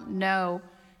you don't know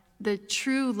the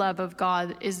true love of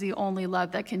God is the only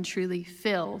love that can truly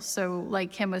fill. So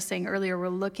like Kim was saying earlier, we're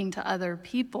looking to other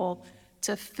people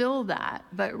to fill that.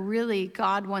 But really,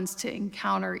 God wants to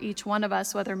encounter each one of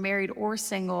us, whether married or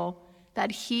single,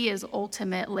 that he is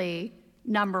ultimately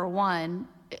number one.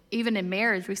 Even in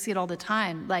marriage, we see it all the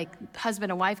time. Like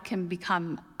husband and wife can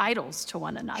become idols to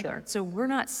one another. Sure. So we're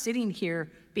not sitting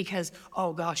here because,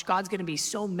 oh gosh, God's going to be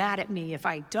so mad at me if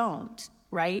I don't,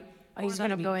 right? He's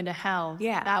going to go into hell.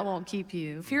 Yeah. That won't keep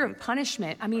you. Fear of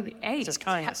punishment. Hey. It's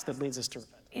kindness that leads us to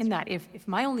repentance. In that, if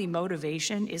my only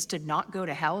motivation is to not go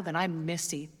to hell, then I'm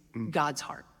missing God's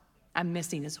heart. I'm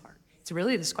missing his heart. It's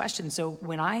really this question. So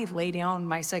when I lay down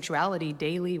my sexuality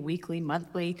daily, weekly,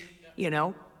 monthly,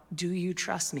 do you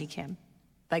trust me, Kim?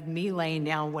 Like me laying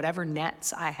down whatever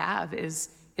nets I have is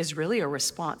really a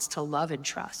response to love and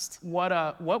trust.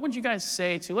 What would you guys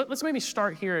say to, let's maybe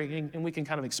start here and we can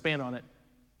kind of expand on it.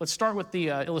 Let's start with the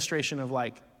illustration of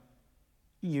like,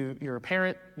 you're a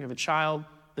parent, you have a child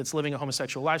that's living a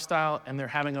homosexual lifestyle and they're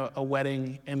having a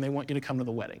wedding and they want you to come to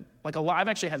the wedding. Like I've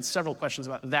actually had several questions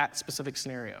about that specific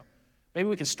scenario. Maybe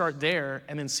we can start there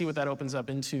and then see what that opens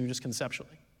up into just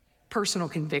conceptually. Personal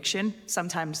conviction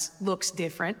sometimes looks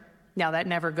different. Now that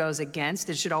never goes against,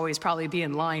 it should always probably be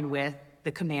in line with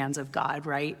the commands of God,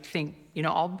 right?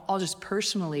 I'll just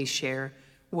personally share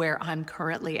where I'm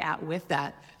currently at with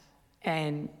that.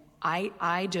 And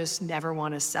I just never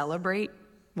want to celebrate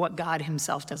what God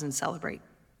himself doesn't celebrate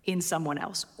in someone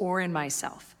else or in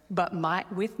myself. But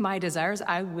with my desires,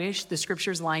 I wish the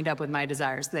scriptures lined up with my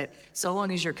desires, that so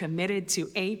long as you're committed to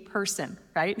a person,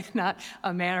 right? Not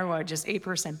a man or woman, just a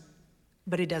person.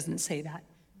 But it doesn't say that.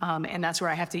 And that's where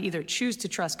I have to either choose to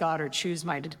trust God or choose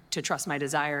to trust my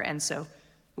desire. And so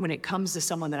when it comes to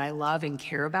someone that I love and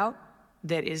care about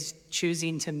that is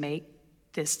choosing to make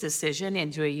this decision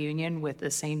into a union with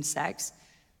the same sex,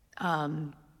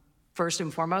 first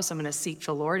and foremost, I'm going to seek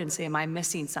the Lord and say, am I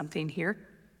missing something here?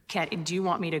 Do you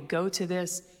want me to go to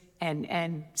this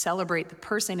and celebrate the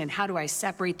person? And how do I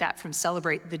separate that from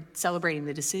celebrating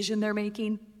the decision they're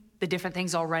making? The different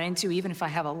things I'll run into, even if I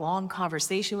have a long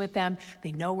conversation with them,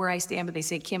 they know where I stand, but they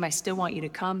say, Kim, I still want you to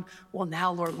come. Well,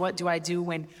 now, Lord, what do I do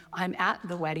when I'm at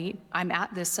the wedding, I'm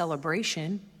at this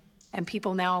celebration, and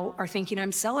people now are thinking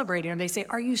I'm celebrating, and they say,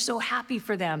 are you so happy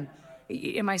for them?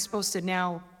 Am I supposed to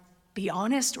now be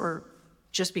honest or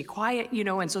just be quiet?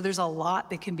 And so there's a lot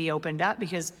that can be opened up,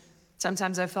 because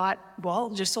sometimes I've thought,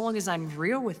 well, just so long as I'm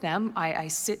real with them, I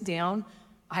sit down,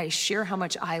 I share how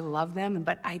much I love them,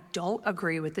 but I don't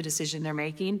agree with the decision they're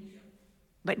making.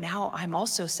 But now I'm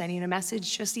also sending a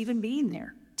message just even being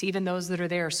there to even those that are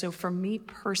there. So for me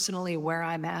personally, where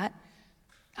I'm at,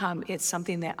 it's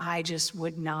something that I just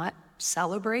would not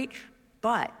celebrate.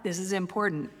 But this is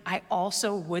important. I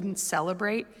also wouldn't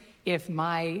celebrate if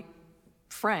my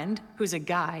friend, who's a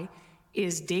guy,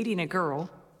 is dating a girl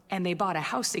and they bought a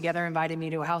house together, invited me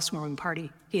to a housewarming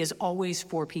party. He is always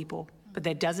for people. But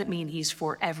that doesn't mean he's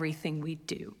for everything we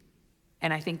do.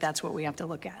 And I think that's what we have to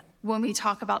look at. When we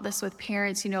talk about this with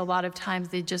parents, a lot of times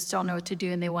they just don't know what to do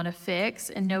and they want to fix,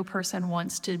 and no person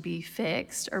wants to be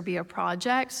fixed or be a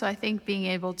project. So I think being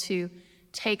able to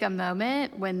take a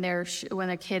moment when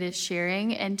a kid is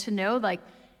sharing and to know, like,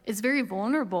 it's very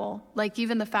vulnerable. Like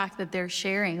even the fact that they're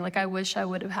sharing, like I wish I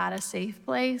would have had a safe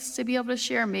place to be able to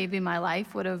share. Maybe my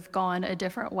life would have gone a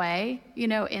different way,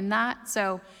 in that.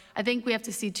 So I think we have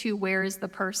to see too, where is the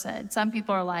person? Some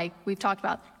people are like, we've talked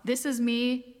about, this is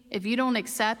me. If you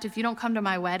don't come to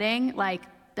my wedding,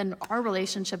 then our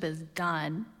relationship is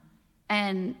done.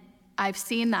 And I've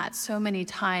seen that so many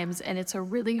times, and it's a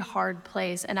really hard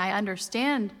place. And I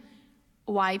understand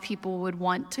why people would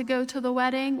want to go to the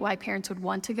wedding, why parents would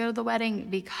want to go to the wedding,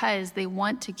 because they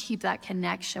want to keep that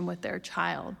connection with their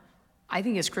child. I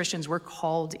think as Christians, we're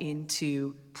called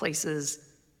into places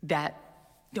that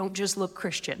don't just look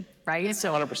Christian, right?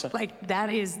 So 100%. like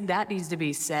that needs to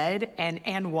be said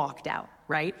and walked out,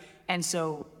 right? And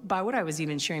so by what I was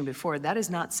even sharing before, that is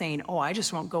not saying, oh, I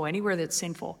just won't go anywhere that's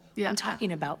sinful. Yeah. I'm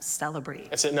talking about celebrating.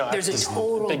 That's it. No, There's that's a the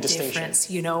total big distinction.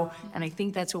 difference, you know? And I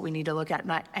think that's what we need to look at.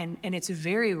 And it's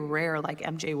very rare, like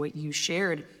MJ, what you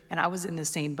shared, and I was in the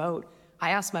same boat.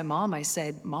 I asked my mom, I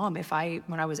said, Mom,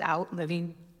 when I was out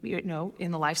living, you know,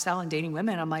 in the lifestyle and dating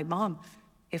women, I'm like, Mom,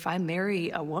 if I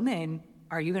marry a woman,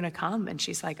 are you gonna come? And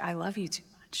she's like, I love you too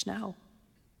much, no.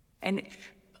 And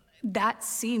that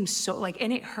seems so like,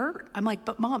 and it hurt. I'm like,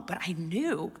 but Mom, but I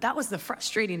knew. That was the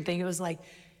frustrating thing. It was like,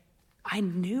 I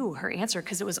knew her answer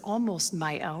because it was almost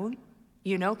my own,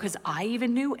 you know, because I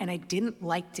even knew and I didn't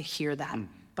like to hear that.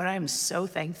 But I am so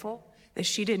thankful that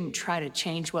she didn't try to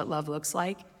change what love looks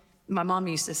like. My mom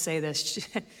used to say this.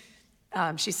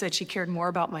 She said she cared more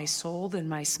about my soul than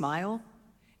my smile.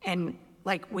 And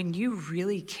like when you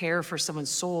really care for someone's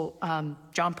soul,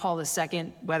 John Paul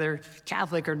II, whether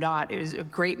Catholic or not, is a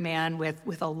great man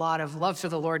with a lot of love for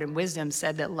the Lord and wisdom,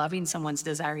 said that loving someone's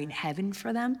desiring heaven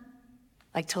for them.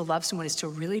 Like to love someone is to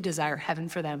really desire heaven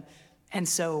for them. And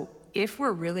so if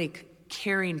we're really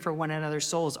caring for one another's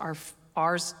souls,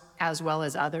 ours as well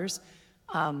as others,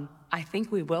 I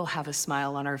think we will have a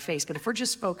smile on our face. But if we're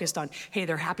just focused on, hey,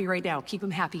 they're happy right now, keep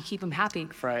them happy, keep them happy.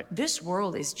 Right. This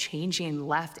world is changing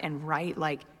left and right.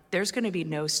 Like there's going to be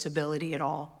no stability at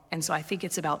all. And so I think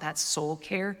it's about that soul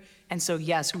care. And so,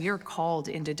 yes, we are called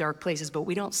into dark places, but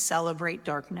we don't celebrate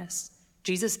darkness.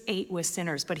 Jesus ate with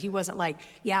sinners, but he wasn't like,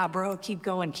 yeah, bro, keep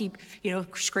going, keep, you know,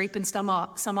 scraping some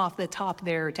off the top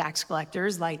there, tax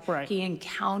collectors. Like Right. he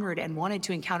encountered and wanted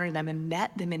to encounter them and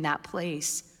met them in that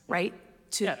place, right?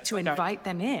 To like invite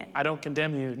them in. I don't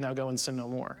condemn you, now go and sin no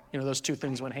more. You know, those two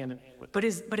things went hand in hand with. But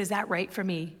is that right for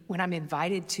me when I'm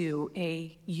invited to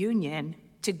a union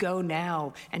to go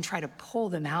now and try to pull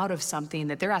them out of something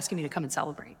that they're asking me to come and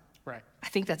celebrate? Right. I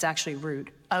think that's actually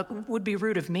rude. Would be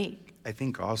rude of me. I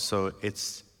think also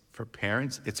it's, for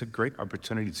parents, it's a great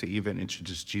opportunity to even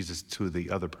introduce Jesus to the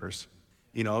other person.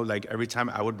 You know, like every time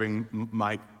I would bring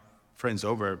my friends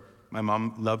over, my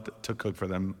mom loved to cook for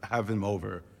them, have them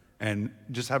over, and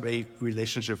just have a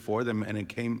relationship for them. And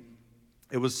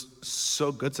it was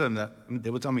so good to them that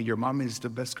they would tell me, your mom is the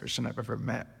best Christian I've ever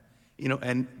met. You know,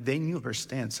 and they knew her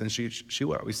stance. And she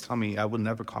would always tell me, I will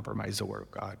never compromise the word of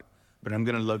God, but I'm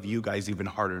gonna love you guys even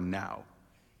harder now.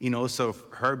 You know, so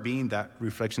her being that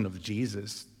reflection of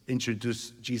Jesus,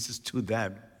 introduced Jesus to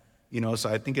them. You know, so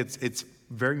I think it's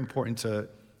very important to,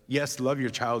 yes, love your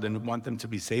child and want them to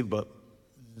be saved, but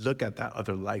look at that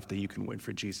other life that you can win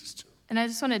for Jesus too. And I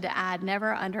just wanted to add,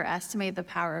 never underestimate the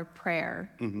power of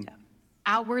prayer.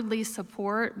 Outwardly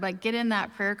support, but get in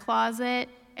that prayer closet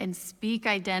and speak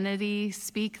identity,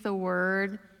 speak the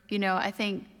word. You know, I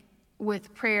think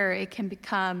with prayer, it can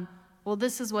become, well,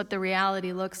 this is what the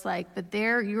reality looks like. But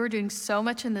there, you are doing so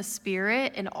much in the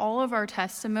spirit. In all of our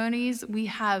testimonies, we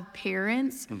have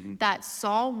parents that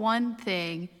saw one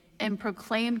thing and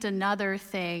proclaimed another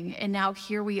thing. And now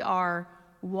here we are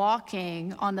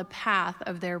walking on the path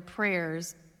of their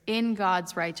prayers in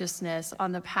God's righteousness,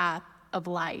 on the path of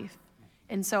life.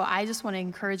 And so I just want to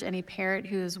encourage any parent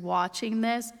who is watching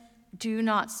this, do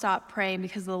not stop praying,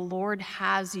 because the Lord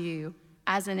has you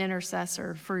as an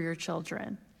intercessor for your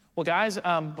children. Well, guys,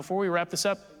 before we wrap this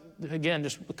up, again,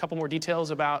 just a couple more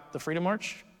details about the Freedom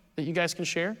March that you guys can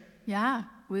share. Yeah,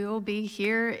 we will be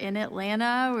here in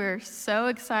Atlanta. We're so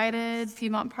excited.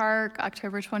 Piedmont Park,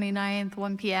 October 29th,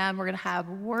 1 p.m. We're going to have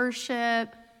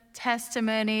worship,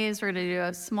 testimonies. We're going to do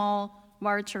a small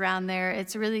march around there.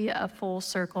 It's really a full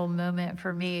circle moment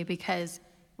for me, because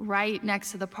right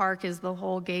next to the park is the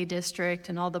whole gay district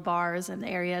and all the bars and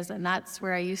areas, and that's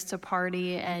where I used to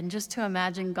party. And just to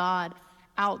imagine God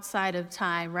outside of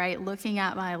time, right, looking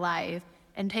at my life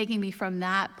and taking me from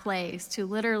that place to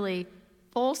literally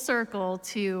full circle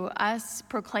to us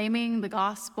proclaiming the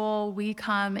gospel. We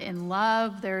come in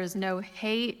love. There is no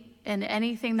hate in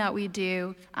anything that we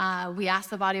do. We ask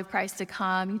the body of Christ to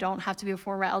come. You don't have to be a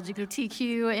former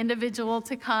LGBTQ individual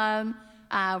to come.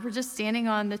 We're just standing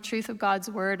on the truth of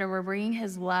God's word, and we're bringing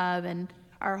his love. And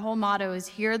our whole motto is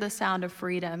hear the sound of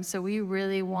freedom. So we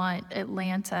really want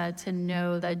Atlanta to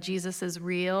know that Jesus is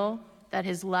real, that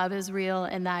his love is real,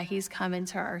 and that he's come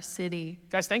into our city.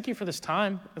 Guys, thank you for this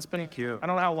time. It's been, Thank you. I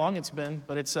don't know how long it's been,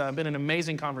 but it's been an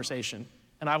amazing conversation.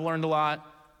 And I've learned a lot.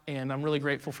 and I'm really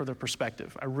grateful for their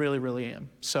perspective. I really, really am.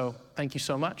 So thank you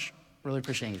so much. Really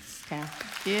appreciate it. Okay.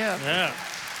 Thank you. Yeah.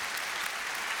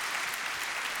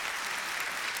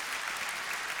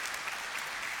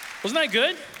 Wasn't that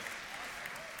good?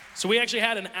 So we actually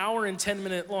had an hour and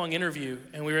 10-minute long interview,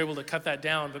 and we were able to cut that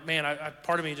down. But man,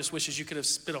 part of me just wishes you could have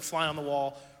been a fly on the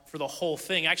wall for the whole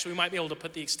thing. Actually, we might be able to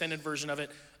put the extended version of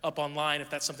it up online if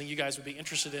that's something you guys would be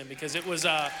interested in, because it was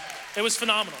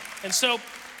phenomenal. And so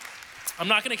I'm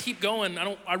not going to keep going.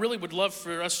 I really would love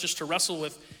for us just to wrestle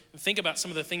with and think about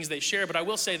some of the things they share. But I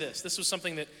will say this. This was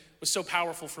something that was so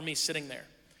powerful for me sitting there.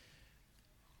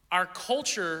 Our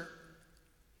culture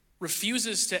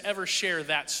refuses to ever share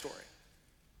that story.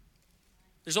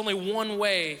 There's only one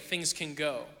way things can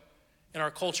go in our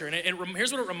culture. And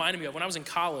here's what it reminded me of. When I was in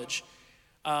college,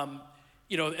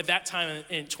 at that time,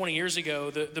 20 years ago,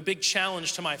 the big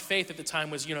challenge to my faith at the time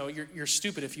was, you're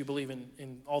stupid if you believe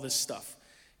in all this stuff.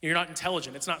 You're not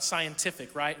intelligent. It's not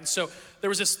scientific, right? And so there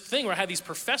was this thing where I had these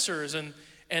professors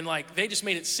and like, they just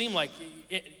made it seem like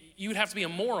you'd have to be a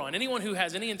moron. Anyone who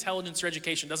has any intelligence or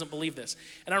education doesn't believe this.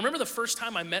 And I remember the first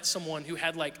time I met someone who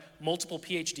had like multiple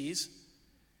PhDs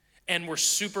and were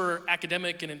super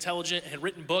academic and intelligent and had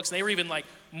written books. And they were even like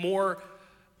more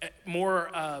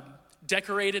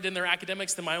decorated in their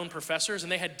academics than my own professors.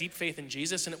 And they had deep faith in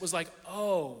Jesus. And it was like,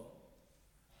 oh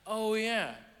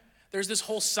yeah. There's this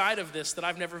whole side of this that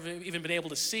I've never even been able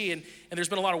to see. And there's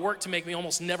been a lot of work to make me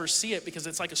almost never see it, because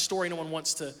it's like a story no one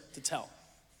wants to tell.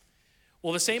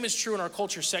 Well, the same is true in our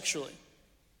culture sexually.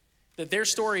 That their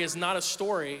story is not a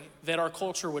story that our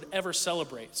culture would ever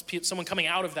celebrate. It's someone coming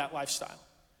out of that lifestyle.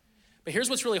 But here's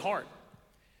what's really hard.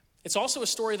 It's also a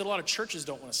story that a lot of churches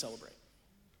don't want to celebrate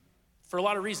for a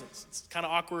lot of reasons. It's kind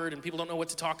of awkward and people don't know what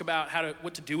to talk about,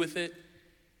 what to do with it.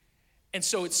 And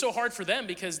so it's so hard for them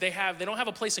because they don't have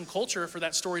a place in culture for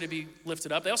that story to be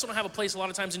lifted up. They also don't have a place a lot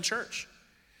of times in church.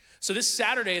 So this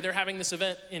Saturday, they're having this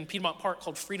event in Piedmont Park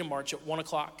called Freedom March at 1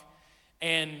 o'clock.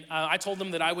 And I told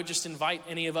them that I would just invite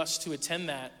any of us to attend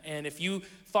that. And if you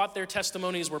thought their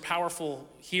testimonies were powerful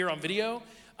here on video,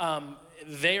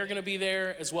 they are going to be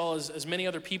there, as well as many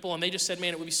other people. And they just said,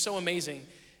 man, it would be so amazing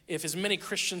if as many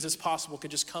Christians as possible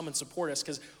could just come and support us,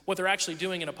 because what they're actually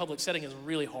doing in a public setting is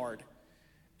really hard.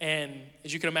 And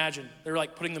as you can imagine, they're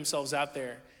like putting themselves out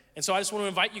there. And so I just want to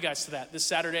invite you guys to that this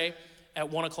Saturday at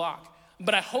 1 o'clock.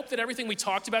 But I hope that everything we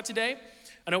talked about today,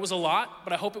 I know it was a lot,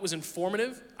 but I hope it was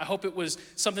informative. I hope it was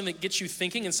something that gets you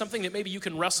thinking and something that maybe you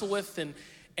can wrestle with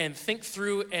and think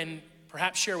through and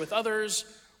perhaps share with others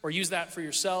or use that for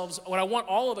yourselves. What I want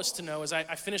all of us to know is I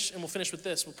finish, and we'll finish with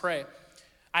this, we'll pray.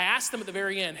 I asked them at the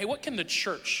very end, hey, what can the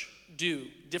church do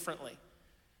differently,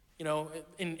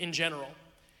 in general?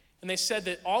 And they said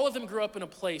that all of them grew up in a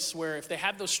place where if they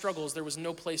had those struggles, there was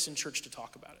no place in church to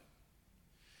talk about it.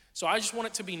 So I just want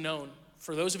it to be known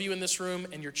for those of you in this room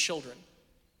and your children,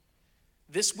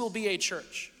 this will be a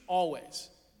church, always,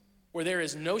 where there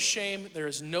is no shame, there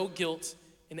is no guilt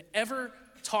in ever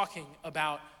talking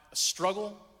about a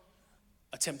struggle,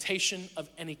 a temptation of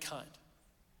any kind.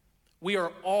 We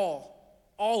are all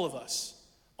of us,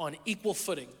 on equal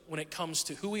footing when it comes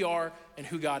to who we are and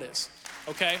who God is,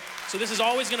 okay? So this is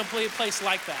always gonna play a place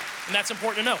like that, and that's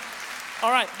important to know. All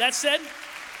right, that said,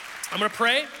 I'm gonna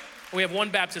pray. We have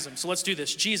one baptism, so let's do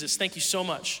this. Jesus, thank you so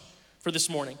much for this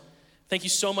morning. Thank you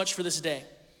so much for this day.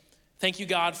 Thank you,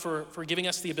 God, for giving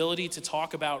us the ability to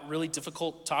talk about really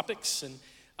difficult topics and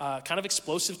kind of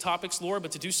explosive topics, Lord,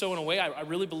 but to do so in a way I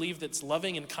really believe that's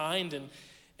loving and kind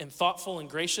and thoughtful and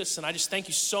gracious. And I just thank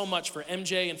you so much for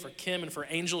MJ and for Kim and for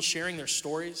Angel sharing their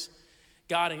stories,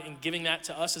 God, and giving that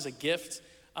to us as a gift.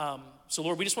 So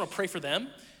Lord, we just want to pray for them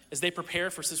as they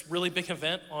prepare for this really big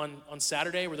event on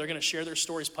Saturday where they're going to share their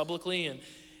stories publicly and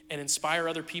inspire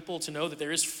other people to know that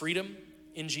there is freedom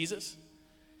in Jesus.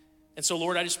 And so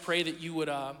Lord, I just pray that you would,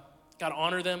 God,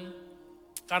 honor them.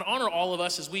 God, honor all of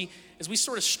us as we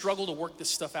sort of struggle to work this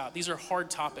stuff out. These are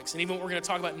hard topics. And even what we're going to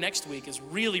talk about next week is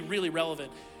really, really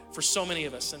relevant for so many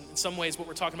of us. And in some ways, what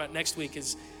we're talking about next week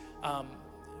is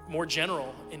more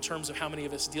general in terms of how many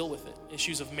of us deal with it.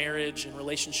 Issues of marriage and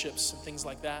relationships and things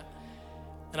like that.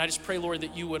 And I just pray, Lord,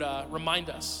 that you would remind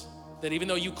us that even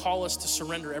though you call us to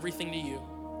surrender everything to you,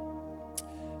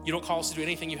 you don't call us to do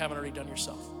anything you haven't already done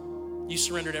yourself. You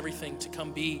surrendered everything to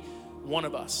come be one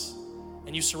of us.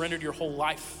 And you surrendered your whole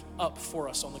life up for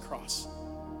us on the cross.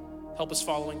 Help us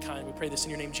follow in kind. We pray this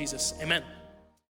in your name, Jesus. Amen.